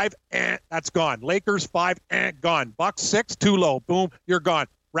 Warriors 5, that's gone. Lakers 5, gone. Bucks 6, too low. Boom, you're gone.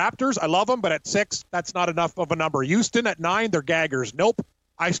 Raptors, I love them, but at 6, that's not enough of a number. Houston at 9, they're gaggers. Nope.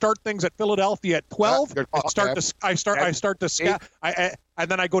 I start things at Philadelphia at 12. And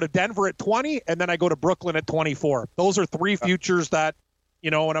then I go to Denver at 20, and then I go to Brooklyn at 24. Those are three futures that,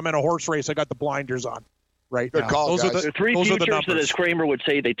 when I'm in a horse race, I got the blinders on right now. Call, those guys. are the three futures that, as Kramer would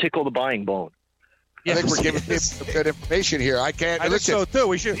say, they tickle the buying bone. I think we're giving people some good information here. I think so too.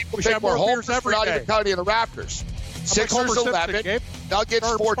 We should have more beers every day. Not day. even telling you the Raptors. Sixers 11,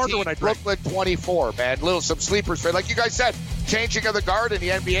 Nuggets 14, Brooklyn 24. Man, some sleepers. Like you guys said, changing of the guard in the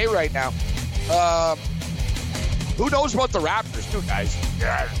NBA right now. Who knows about the Raptors, too, guys?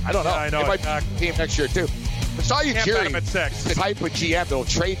 Yeah, I don't know. I know. They might be the team next year too. I saw you cheering. At 6. The type of GM that'll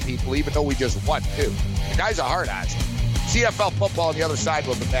trade people, even though we just won too. The guy's a hard ass. CFL football on the other side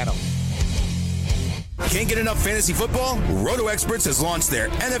with Babano. Can't get enough fantasy football? Roto Experts has launched their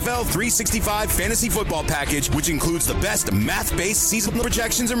NFL 365 fantasy football package, which includes the best math-based seasonal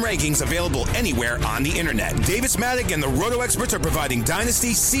projections and rankings available anywhere on the internet. Davis Maddock and the Roto Experts are providing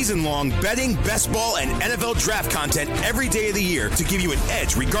dynasty, season-long betting, best ball, and NFL draft content every day of the year to give you an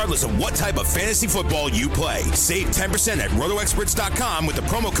edge regardless of what type of fantasy football you play. Save 10% at rotoexperts.com with the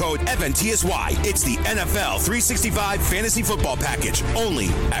promo code FNTSY. It's the NFL 365 fantasy football package only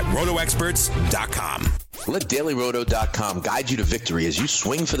at rotoexperts.com. Let DailyRoto.com guide you to victory as you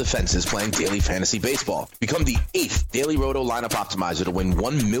swing for the fences playing daily fantasy baseball. Become the 8th Daily Roto lineup optimizer to win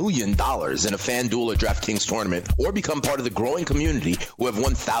 $1 million in a FanDuel or DraftKings tournament, or become part of the growing community who have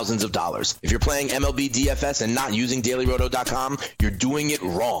won thousands of dollars. If you're playing MLB DFS and not using DailyRoto.com, you're doing it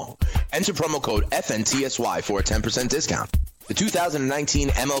wrong. Enter promo code FNTSY for a 10% discount. The 2019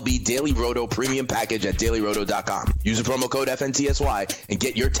 MLB Daily Roto Premium Package at DailyRoto.com. Use the promo code FNTSY and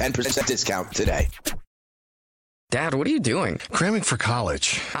get your 10% discount today. Dad, what are you doing? Cramming for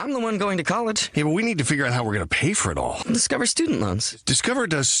college. I'm the one going to college. Yeah, but we need to figure out how we're going to pay for it all. Discover Student Loans. Discover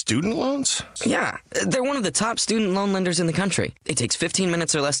does student loans? Yeah, they're one of the top student loan lenders in the country. It takes 15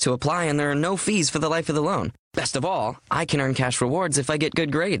 minutes or less to apply, and there are no fees for the life of the loan. Best of all, I can earn cash rewards if I get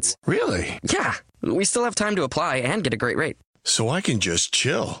good grades. Really? Yeah, we still have time to apply and get a great rate. So I can just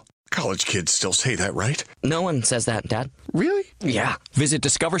chill. College kids still say that, right? No one says that, Dad. Really? Yeah. Visit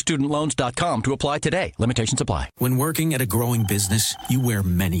discoverstudentloans.com to apply today. Limitations apply. When working at a growing business, you wear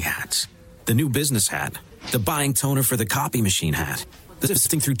many hats. The new business hat, the buying toner for the copy machine hat, the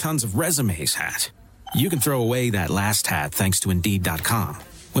sifting through tons of resumes hat. You can throw away that last hat thanks to Indeed.com.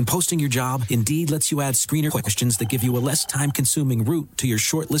 When posting your job, Indeed lets you add screener questions that give you a less time-consuming route to your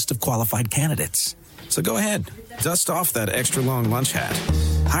short list of qualified candidates. So go ahead, dust off that extra long lunch hat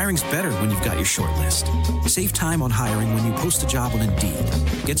Hiring's better when you've got your short list. Save time on hiring when you post a job on Indeed.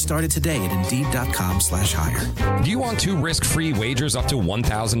 Get started today at Indeed.com/hire. Do you want 2 risk-free wagers up to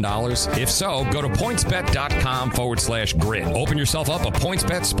 $1,000? If so, go to PointsBet.com/grid. Open yourself up a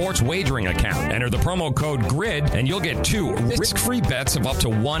PointsBet sports wagering account. Enter the promo code GRID, and you'll get 2 risk-free bets of up to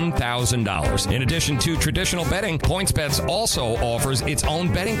 $1,000. In addition to traditional betting, PointsBet also offers its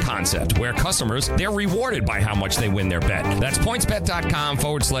own betting concept, where customers, they're rewarded by how much they win their bet. That's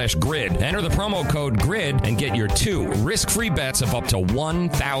PointsBet.com/grid. Enter the promo code GRID and get your 2 risk-free bets of up to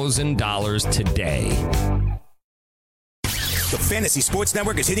 $1,000 today. The Fantasy Sports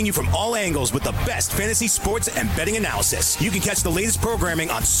Network is hitting you from all angles with the best fantasy sports and betting analysis. You can catch the latest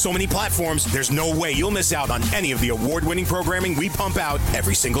programming on so many platforms, there's no way you'll miss out on any of the award-winning programming we pump out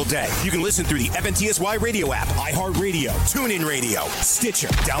every single day. You can listen through the FNTSY radio app, iHeartRadio, TuneIn Radio, Stitcher.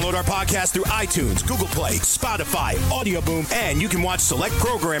 Download our podcast through iTunes, Google Play, Spotify, Audio Boom, and you can watch select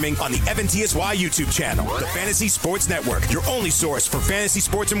programming on the FNTSY YouTube channel. The Fantasy Sports Network, your only source for fantasy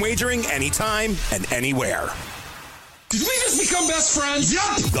sports and wagering anytime and anywhere. Did we just become best friends?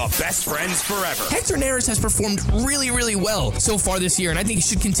 Yup! The best friends forever. Hector Neris has performed really, really well so far this year, and I think he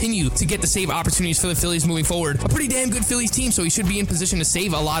should continue to get the save opportunities for the Phillies moving forward. A pretty damn good Phillies team, so he should be in position to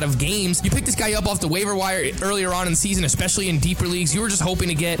save a lot of games. You picked this guy up off the waiver wire earlier on in the season, especially in deeper leagues. You were just hoping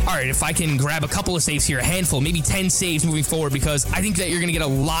to get, all right, if I can grab a couple of saves here, a handful, maybe 10 saves moving forward, because I think that you're going to get a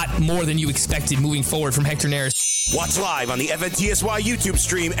lot more than you expected moving forward from Hector Neris. Watch live on the FNTSY YouTube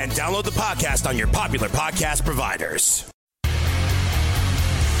stream and download the podcast on your popular podcast providers.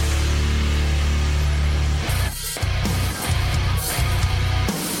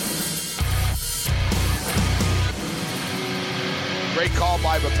 Great call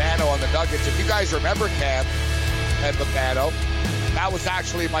by Babano on the Nuggets. If you guys remember, Cam and Babano, that was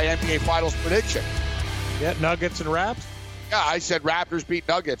actually my NBA Finals prediction. Yeah, Nuggets and Raps? Yeah, I said Raptors beat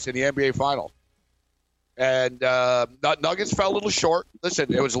Nuggets in the NBA Finals. And Nuggets fell a little short.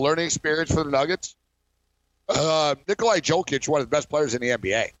 Listen, it was a learning experience for the Nuggets. Nikolai Jokic, one of the best players in the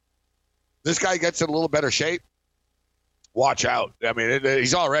NBA. This guy gets in a little better shape. Watch out. I mean,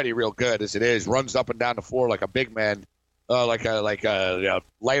 he's already real good as it is. Runs up and down the floor like a big man. Like a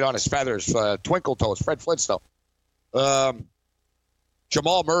light on his feathers, twinkle toes, Fred Flintstone.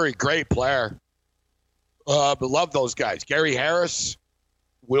 Jamal Murray, great player. But love those guys. Gary Harris,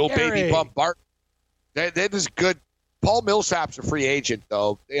 Baby Bump Barton. They're just good. Paul Millsap's a free agent,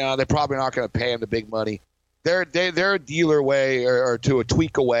 though. You know, they're probably not going to pay him the big money. They're a dealer away or to a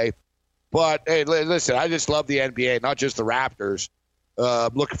tweak away. But hey, listen, I just love the NBA, not just the Raptors.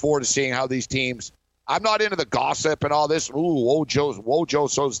 I'm looking forward to seeing how these teams. I'm not into the gossip and all this. Ooh,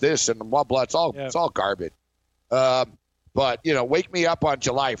 Wojo shows this and blah blah. It's all garbage. But wake me up on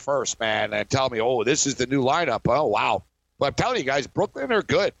July 1st, man, and tell me, oh, this is the new lineup. Oh wow! But I'm telling you guys, Brooklyn are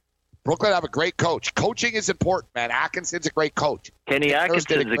good. Brooklyn have a great coach. Coaching is important, man. Atkinson's a great coach. Kenny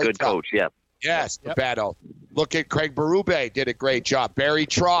Atkinson's a good coach. Yeah. Yes, Babano. Look at Craig Berube, did a great job. Barry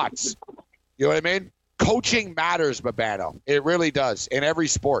Trotz. You know what I mean? Coaching matters, Babano. It really does in every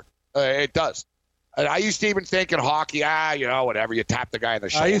sport. It does. And I used to even think in hockey, whatever. You tap the guy in the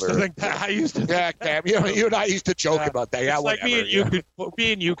shoulder. I used to think that. Yeah, Cam. You and I used to joke about that. Yeah, like whatever.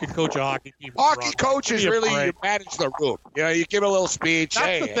 me and you could coach a hockey team. Hockey coaches really you manage the room. You give a little speech.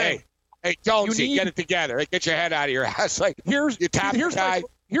 That's the thing. Hey, Jonesy, get it together. Hey, get your head out of your ass. Like you tap the guy.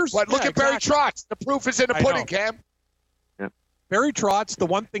 Look at Barry Trotz. The proof is in the pudding, Cam. Yeah. Barry Trotz, the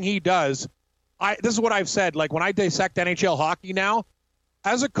one thing he does, this is what I've said. Like when I dissect NHL hockey now.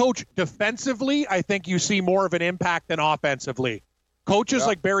 As a coach, defensively, I think you see more of an impact than offensively. Coaches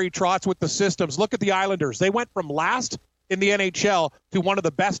like Barry Trotz with the systems. Look at the Islanders. They went from last in the NHL to one of the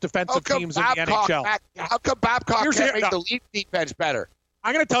best defensive teams in the NHL. How come Babcock can't make the lead defense better?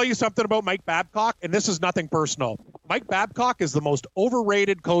 I'm going to tell you something about Mike Babcock, and this is nothing personal. Mike Babcock is the most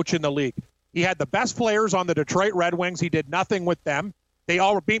overrated coach in the league. He had the best players on the Detroit Red Wings. He did nothing with them. They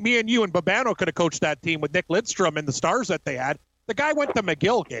all beat me and you, and Babano could have coached that team with Nick Lidstrom and the stars that they had. The guy went to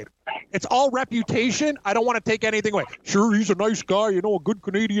McGill game. It's all reputation. I don't want to take anything away. Sure, he's a nice guy, a good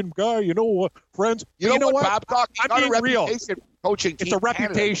Canadian guy, friends. You know what, Babcock? I'm being real. Coaching it's a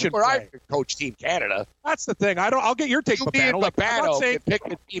reputation. Where I coach Team Canada. That's the thing. I'll get your take, Babano. I'm not saying pick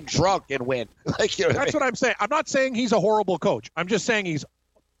the team drunk and win. That's what I'm saying. I'm not saying he's a horrible coach. I'm just saying he's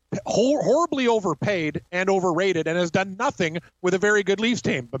horribly overpaid and overrated and has done nothing with a very good Leafs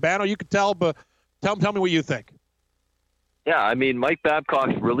team. Babano, you could tell, but tell me what you think. Yeah, I mean, Mike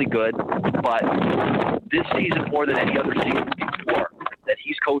Babcock's really good, but this season more than any other season before that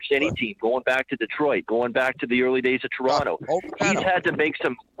he's coached any team, going back to Detroit, going back to the early days of Toronto, he's had to make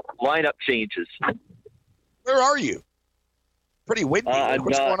some lineup changes. Where are you? pretty windy.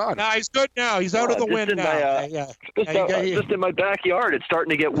 What's going on? Nah, he's good now. He's out of the wind now. Just in my backyard, it's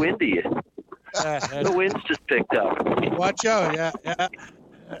starting to get windy. The wind's just picked up. Watch out, yeah.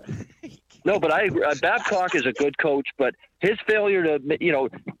 No, but Babcock is a good coach, but his failure to,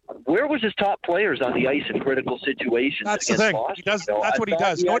 where was his top players on the ice in critical situations? That's the thing. Boston? He does. That's what he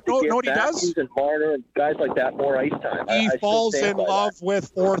does. Know what he does? And Marner and guys like that more ice time. He falls in love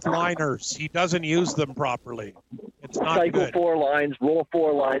with fourth liners. He doesn't use them properly. It's not Cycle good. 4 lines, roll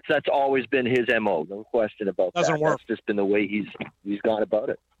 4 lines. That's always been his MO. No question about Doesn't that. work. That's just been the way he's gone about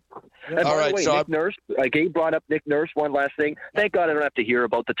it. And All by right, the way, so Nick Nurse, Gabe brought up Nick Nurse. One last thing. Thank God I don't have to hear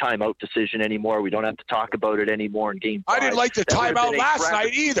about the timeout decision anymore. We don't have to talk about it anymore in Game 5. I didn't like the timeout last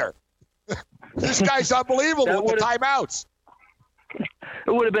night either. This guy's unbelievable with the timeouts.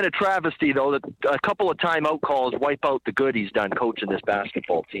 It would have been a travesty, though, that a couple of timeout calls wipe out the good he's done coaching this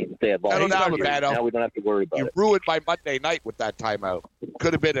basketball team. If they had lost, now we don't have to worry about it. You ruined my Monday night with that timeout.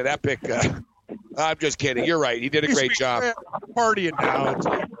 Could have been an epic. I'm just kidding. You're right. He did a great job. Partying now. It's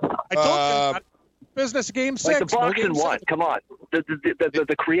like, I told you, business game 6. Like the box and one. Come on.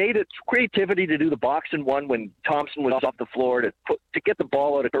 The creativity to do the box and one when Thompson was off the floor to get the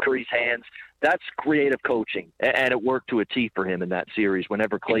ball out of Curry's hands. That's creative coaching, and it worked to a T for him in that series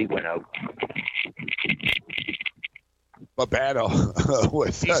whenever Clay went out. Babano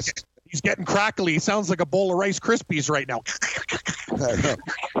with us. He's getting crackly. He sounds like a bowl of Rice Krispies right now.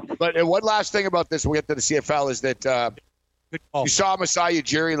 But one last thing about this, we'll get to the CFL, is that you saw Masai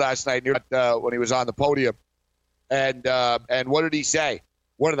Ujiri last night when he was on the podium. And what did he say?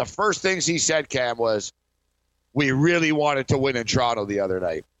 One of the first things he said, Cam, was, we really wanted to win in Toronto the other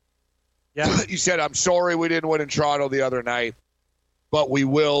night. Yeah. He said, I'm sorry we didn't win in Toronto the other night, but we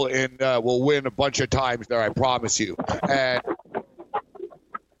will, and we'll win a bunch of times there, I promise you.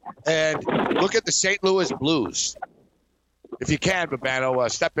 And look at the St. Louis Blues. If you can,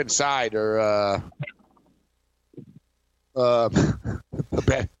 Babano, step inside or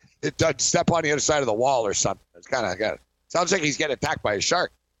it does step on the other side of the wall or something. It's kind of sounds like he's getting attacked by a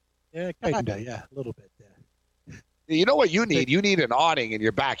shark. Yeah, kind of. Yeah, a little bit. Yeah. You know what you need? You need an awning in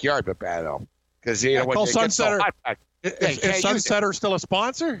your backyard, Babano, because call Sunsetter. Is Sunsetter still a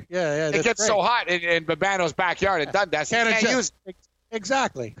sponsor? Yeah. It gets so hot in Babano's backyard in Dundas. Can't use it.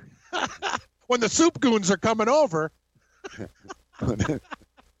 Exactly. When the soup goons are coming over.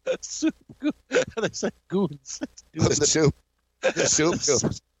 Soup goons. They said goons. The soup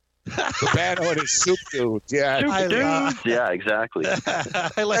goons. Babano and his soup goons. Yeah. Soup dudes. Yeah, exactly.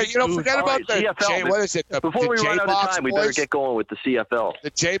 I like forget about the CFL. What is it? Before we run out of time, we better get going with the CFL. The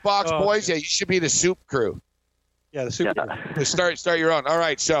J-Box boys. Yeah, you should be the soup crew. Yeah, the soup crew. Start your own. All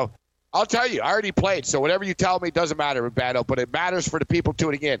right, so I'll tell you, I already played, so whatever you tell me doesn't matter, Babano, but it matters for the people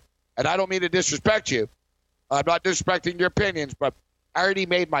tuning in. And I don't mean to disrespect you. I'm not disrespecting your opinions, but I already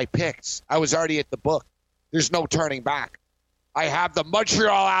made my picks. I was already at the book. There's no turning back. I have the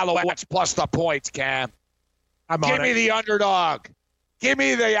Montreal Alouettes plus the points, Cam. Give me the underdog. Give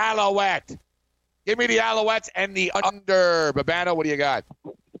me the Alouette. Give me the Alouettes and the under. Babano, what do you got?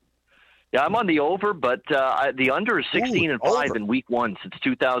 Yeah, I'm on the over, but the under is 16-5 in week 1 since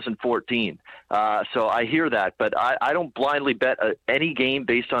 2014. So I hear that, but I don't blindly bet any game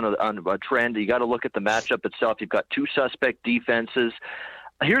based on a trend. You got to look at the matchup itself. You've got two suspect defenses.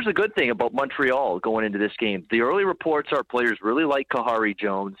 Here's the good thing about Montreal going into this game. The early reports are players really like Kahari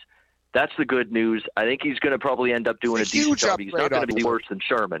Jones. That's the good news. I think he's going to probably end up doing a decent job. He's not going to be worse than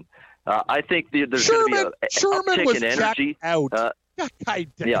Sherman. I think there's going to be an uptick in energy.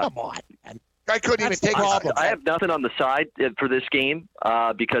 Come on, man. I couldn't even take it. I have nothing on the side for this game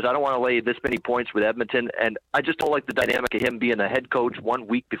because I don't want to lay this many points with Edmonton, and I just don't like the dynamic of him being the head coach 1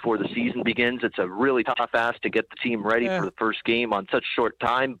 week before the season begins. It's a really tough ask to get the team ready for the first game on such short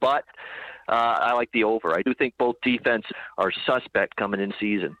time, but I like the over. I do think both defense are suspect coming in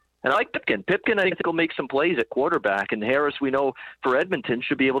season. And I like Pipkin. Pipkin, I think, will make some plays at quarterback, and Harris, we know, for Edmonton,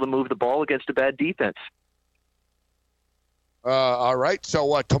 should be able to move the ball against a bad defense. All right.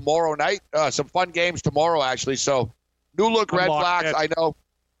 So tomorrow night, some fun games tomorrow, actually. So new look Red Blacks. I know,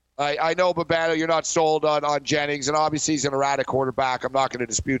 Babano, you're not sold on Jennings, and obviously he's an erratic quarterback. I'm not going to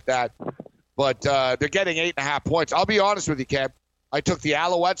dispute that. But they're getting 8.5 points. I'll be honest with you, Kev. I took the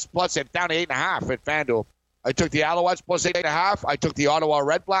Alouettes plus it down to 8.5 at FanDuel. I took the Alouettes plus 8.5. I took the Ottawa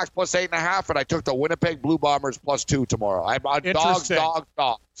Red Blacks plus 8.5, and I took the Winnipeg Blue Bombers plus 2 tomorrow. I'm on dogs.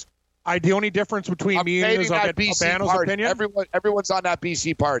 The only difference between me and you is I'll get Babano's opinion. Everyone's on that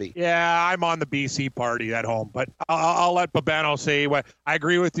BC party. Yeah, I'm on the BC party at home, but I'll let Babano say what. I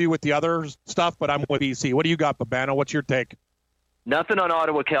agree with you with the other stuff, but I'm with BC. What do you got, Babano? What's your take? Nothing on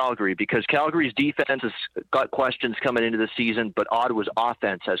Ottawa-Calgary, because Calgary's defense has got questions coming into the season, but Ottawa's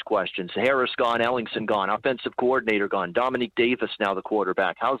offense has questions. Harris gone, Ellingson gone, offensive coordinator gone, Dominique Davis now the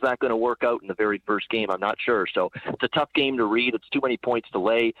quarterback. How's that going to work out in the very first game? I'm not sure. So it's a tough game to read. It's too many points to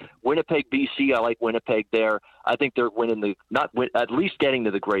lay. Winnipeg, BC, I like Winnipeg there. I think they're winning at least getting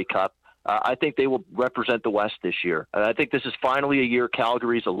to the Grey Cup. I think they will represent the West this year. I think this is finally a year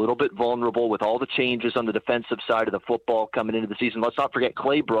Calgary's a little bit vulnerable with all the changes on the defensive side of the football coming into the season. Let's not forget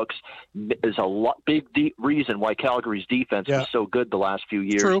Clay Brooks is a big reason why Calgary's defense was so good the last few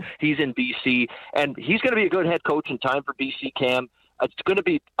years. True. He's in BC, and he's going to be a good head coach in time for BC, Cam. It's going to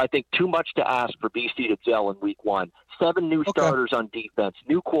be, I think, too much to ask for BC to gel in week one. 7 new starters on defense,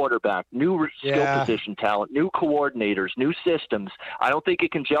 new quarterback, new skill position talent, new coordinators, new systems. I don't think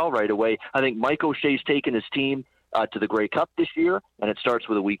it can gel right away. I think Mike O'Shea's taken his team to the Grey Cup this year, and it starts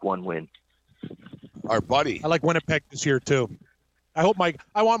with a week 1 win. Our buddy. I like Winnipeg this year, too. I want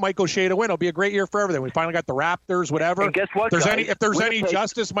Mike O'Shea to win. It'll be a great year for everything. We finally got the Raptors, whatever. And guess what, if there's any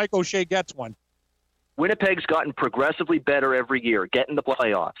justice, Mike O'Shea gets one. Winnipeg's gotten progressively better every year. Get in the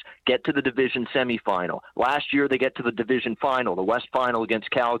playoffs. Get to the division semifinal. Last year, they get to the division final, the West final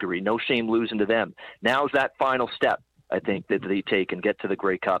against Calgary. No shame losing to them. Now's that final step, I think, that they take and get to the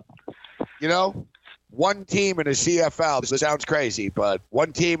Grey Cup. You know, one team in the CFL, this sounds crazy, but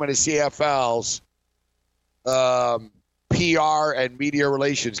one team in the CFL's PR and media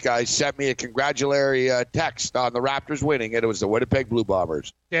relations guys sent me a congratulatory text on the Raptors winning, and it was the Winnipeg Blue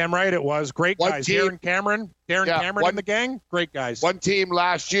Bombers. Damn right it was. Great guys. Darren Cameron and the gang, great guys. One team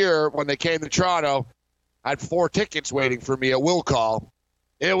last year, when they came to Toronto, had 4 tickets waiting for me at will call.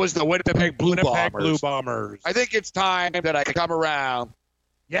 It was the Winnipeg Blue Bombers. I think it's time that I come around.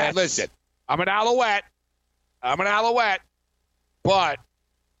 Yes. And listen, I'm an Alouette, but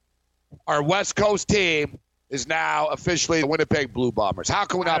our West Coast team is now officially the Winnipeg Blue Bombers. How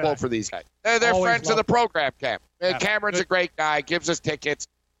can we not vote for these guys? They're friends of the program, Cam. Cameron's a great guy, gives us tickets.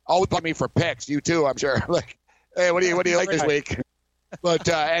 Always put me for picks. You too, I'm sure. Like, hey, what do you like this week? But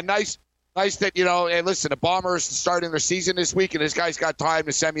and nice that, you know, hey, listen, the Bombers starting their season this week, and this guy's got time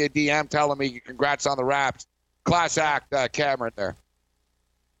to send me a DM telling me congrats on the Raps. Class act, Cameron there.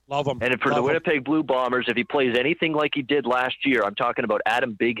 Love him. And for the Winnipeg Blue Bombers, if he plays anything like he did last year, I'm talking about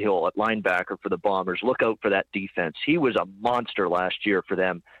Adam Bighill at linebacker for the Bombers. Look out for that defense. He was a monster last year for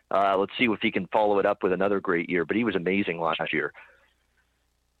them. Let's see if he can follow it up with another great year, but he was amazing last year.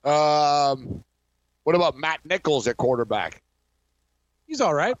 What about Matt Nichols at quarterback? He's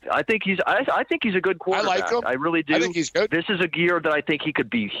all right. I think he's a good quarterback. I like him. I really do. I think he's good. This is a year that I think he could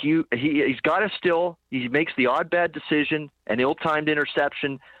be huge. He's got to he makes the odd bad decision, an ill-timed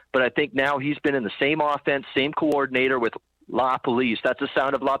interception, but I think now he's been in the same offense, same coordinator with La Police. That's the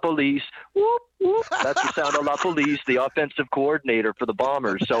sound of La Police. Whoop, whoop. That's the sound of La Police, the offensive coordinator for the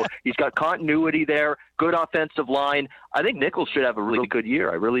Bombers. So he's got continuity there, good offensive line. I think Nichols should have a really good year.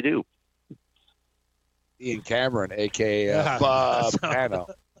 I really do. Ian Cameron, a.k.a. Bob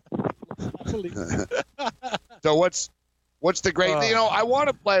Pano. So what's the great? You know, I want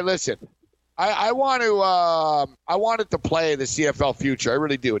to play. Listen, I wanted to play the CFL future. I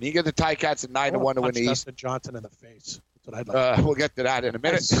really do. And you get the Ticats at 9-1 to win the East. Dustin Johnson in the face. That's what I'd like. We'll get to that in a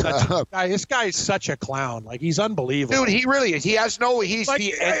minute. This guy is such a clown. Like, he's unbelievable. Dude, he really is. He has no. He's like,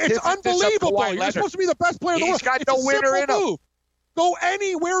 it's unbelievable. You're supposed to be the best player in the world. He's got no winner in him. Go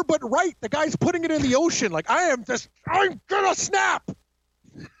anywhere but right. The guy's putting it in the ocean. Like, I'm gonna snap.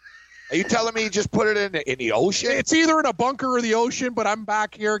 Are you telling me you just put it in the ocean? It's either in a bunker or the ocean, but I'm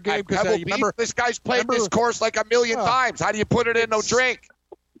back here, Gabe. Remember, this guy's played this course like a million times. How do you put it in no drink?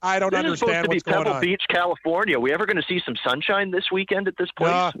 I don't understand what's going on. This is supposed to be Pebble Beach, California. Are we ever going to see some sunshine this weekend at this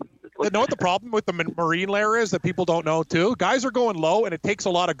place? You know what the problem with the marine layer is that people don't know, too? Guys are going low, and it takes a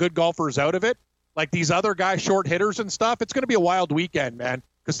lot of good golfers out of it. Like these other guys, short hitters and stuff. It's going to be a wild weekend, man,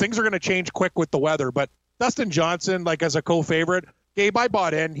 because things are going to change quick with the weather. But Dustin Johnson, like as a co-favorite, Gabe, I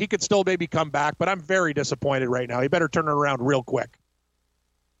bought in. He could still maybe come back, but I'm very disappointed right now. He better turn it around real quick.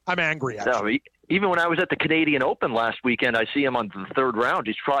 I'm angry, actually. No, even when I was at the Canadian Open last weekend, I see him on the 3rd round.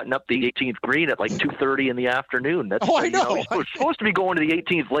 He's trotting up the 18th green at like 2:30 in the afternoon. I know. He's supposed to be going to the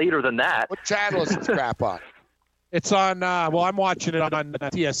 18th later than that. What channel is this crap on? It's on, I'm watching it on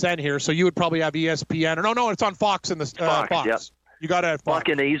TSN here, so you would probably have ESPN. Or no, it's on Fox in the Fox. Yep. You got to have Fox. Buck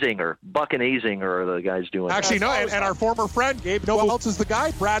and Azinger are the guys doing Actually, that. no, and our former friend, Gabe, who else is the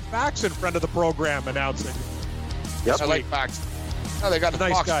guy? Brad Faxon, friend of the program, announcing. Yep. I like Faxon. Oh, they got the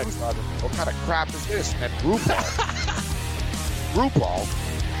nice Fox guy. News on it. What kind of crap is this? And RuPaul.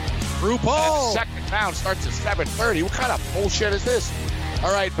 RuPaul. Second round starts at 7:30. What kind of bullshit is this?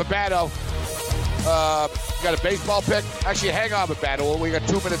 All right, Babano. You got a baseball pick? Actually, hang on, Babano. We got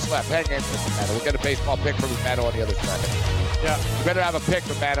 2 minutes left. Hang in, Babano. We'll get a baseball pick from Babano on the other side. Yeah. You better have a pick,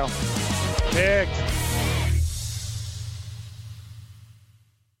 Babano. Pick.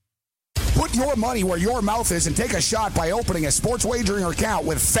 Put your money where your mouth is and take a shot by opening a sports wagering account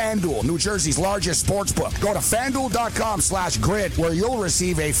with FanDuel, New Jersey's largest sports book. Go to FanDuel.com/grid where you'll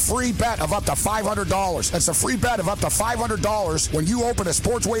receive a free bet of up to $500. That's a free bet of up to $500 when you open a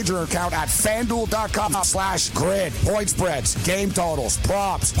sports wagering account at FanDuel.com/grid. Point spreads, game totals,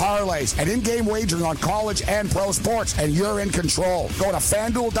 props, parlays, and in-game wagering on college and pro sports, and you're in control. Go to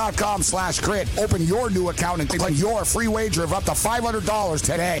FanDuel.com/grid. Open your new account and claim your free wager of up to $500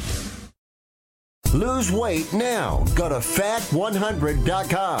 today. Lose weight now. Go to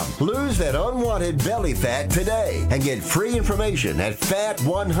fat100.com. Lose that unwanted belly fat today and get free information at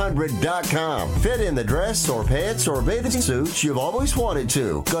fat100.com. Fit in the dress or pants or bathing suits you've always wanted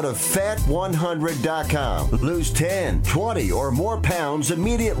to. Go to fat100.com. Lose 10, 20, or more pounds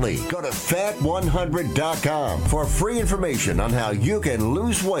immediately. Go to fat100.com. For free information on how you can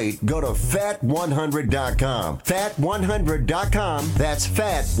lose weight, go to fat100.com. Fat100.com. That's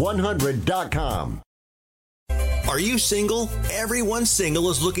fat100.com. Are you single? Everyone single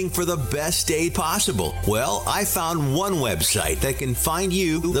is looking for the best date possible. Well, I found one website that can find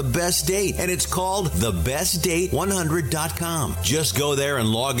you the best date, and it's called thebestdate100.com. Just go there and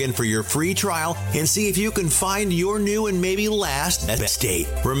log in for your free trial and see if you can find your new and maybe last best date.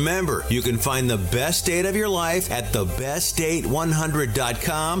 Remember, you can find the best date of your life at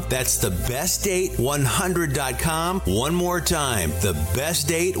thebestdate100.com. That's thebestdate100.com. One more time,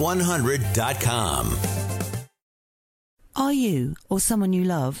 thebestdate100.com. Are you, or someone you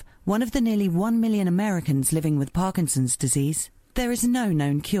love, one of the nearly 1 million Americans living with Parkinson's disease? There is no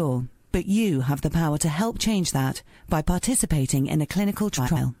known cure, but you have the power to help change that by participating in a clinical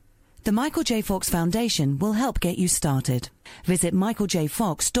trial. The Michael J. Fox Foundation will help get you started. Visit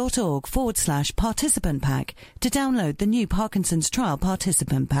michaeljfox.org/participant pack to download the new Parkinson's Trial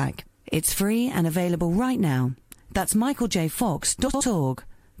Participant Pack. It's free and available right now. That's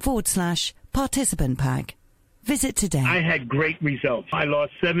michaeljfox.org/participant pack. Visit today. I had great results. I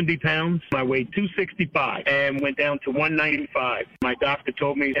lost 70 pounds. I weighed 265 and went down to 195. My doctor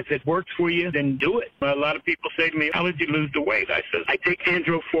told me, if it works for you, then do it. A lot of people say to me, how did you lose the weight? I said, I take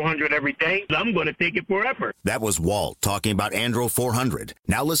Andro 400 every day. I'm going to take it forever. That was Walt talking about Andro 400.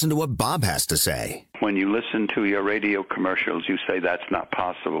 Now listen to what Bob has to say. When you listen to your radio commercials, you say that's not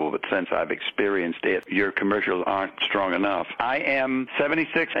possible, but since I've experienced it, your commercials aren't strong enough. I am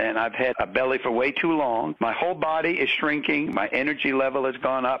 76, and I've had a belly for way too long. My whole body is shrinking. My energy level has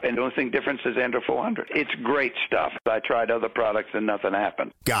gone up, and the only thing difference is Andro 400. It's great stuff. I tried other products, and nothing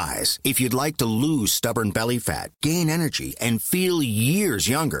happened. Guys, if you'd like to lose stubborn belly fat, gain energy, and feel years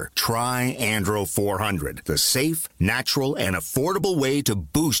younger, try Andro 400, the safe, natural, and affordable way to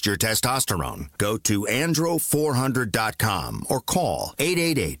boost your testosterone. Go to andro400.com or call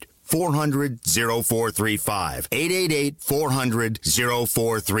 888-400-0435.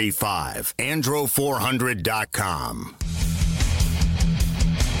 888-400-0435. andro400.com.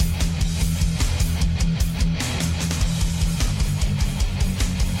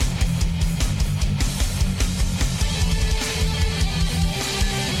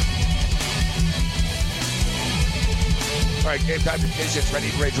 All right, Game Time Decisions, Ready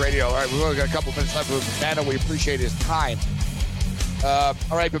to Rage Radio. All right, we've only got a couple minutes left with Babano. We appreciate his time. All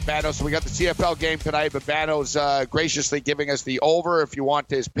right, Babano, so we got the CFL game tonight. Babano's graciously giving us the over. If you want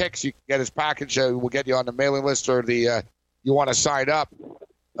his picks, you can get his package. We'll get you on the mailing list, or the you want to sign up.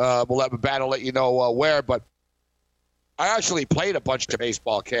 We'll let Babano let you know where. But I actually played a bunch of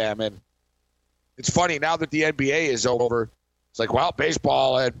baseball, Cam, and it's funny, now that the NBA is over, it's like, well,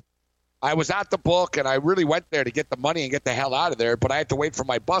 baseball, and I was at the book, and I really went there to get the money and get the hell out of there, but I had to wait for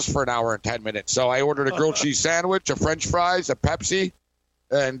my bus for an hour and 10 minutes. So I ordered a grilled cheese sandwich, a French fries, a Pepsi,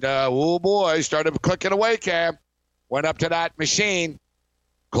 and, oh, boy, started clicking away, Cam. Went up to that machine.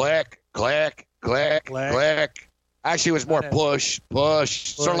 Click, click, click, click. Actually, it was more push.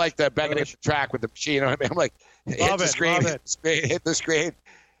 Sort of like the banging at the track with the machine. You know what I mean? I'm like, hit the screen, hit the screen.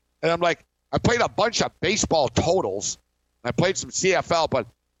 And I'm like, I played a bunch of baseball totals. I played some CFL, but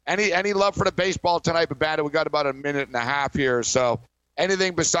Any love for the baseball tonight, Babano? We got about a minute and a half here. So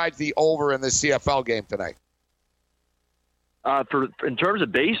anything besides the over in the CFL game tonight? In terms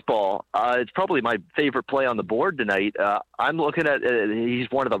of baseball, it's probably my favorite play on the board tonight. I'm looking at he's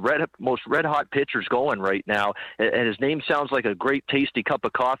one of the most red-hot pitchers going right now, and his name sounds like a great, tasty cup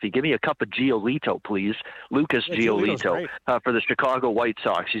of coffee. Give me a cup of Giolito, please. Lucas Giolito for the Chicago White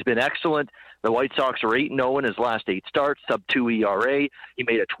Sox. He's been excellent. The White Sox are 8-0 in his last 8 starts, sub-2 ERA. He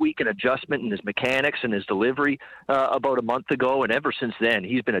made a tweak and adjustment in his mechanics and his delivery about a month ago, and ever since then,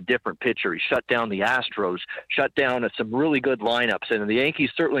 he's been a different pitcher. He shut down the Astros, shut down some really good lineups, and the Yankees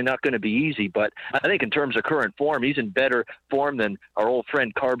certainly not going to be easy, but I think in terms of current form, he's in better form than our old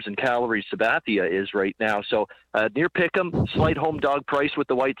friend Carbs and Calories Sabathia is right now. So near pick'em, slight home dog price with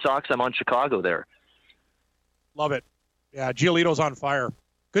the White Sox. I'm on Chicago there. Love it. Yeah, Giolito's on fire.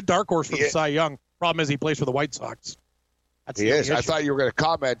 Good dark horse for the Cy Young. Problem is he plays for the White Sox. He is. I thought you were going to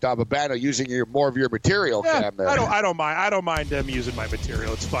comment on Babano using more of your material. Cam, there. I don't mind. I don't mind him using my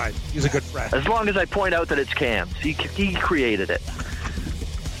material. It's fine. He's a good friend. As long as I point out that it's Cam's. He created it.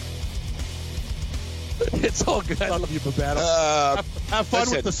 It's all good. I love you, Babano. Have fun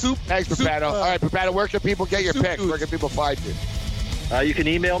with the soup. Thanks, Babano. All right, Babano, where can people get your picks? Where can people find you? You can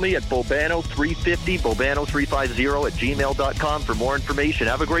email me at Bobano350, Bobano350 @gmail.com for more information.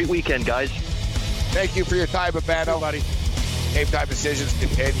 Have a great weekend, guys. Thank you for your time, Babano. Buddy. Game Time Decisions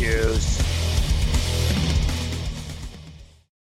continues.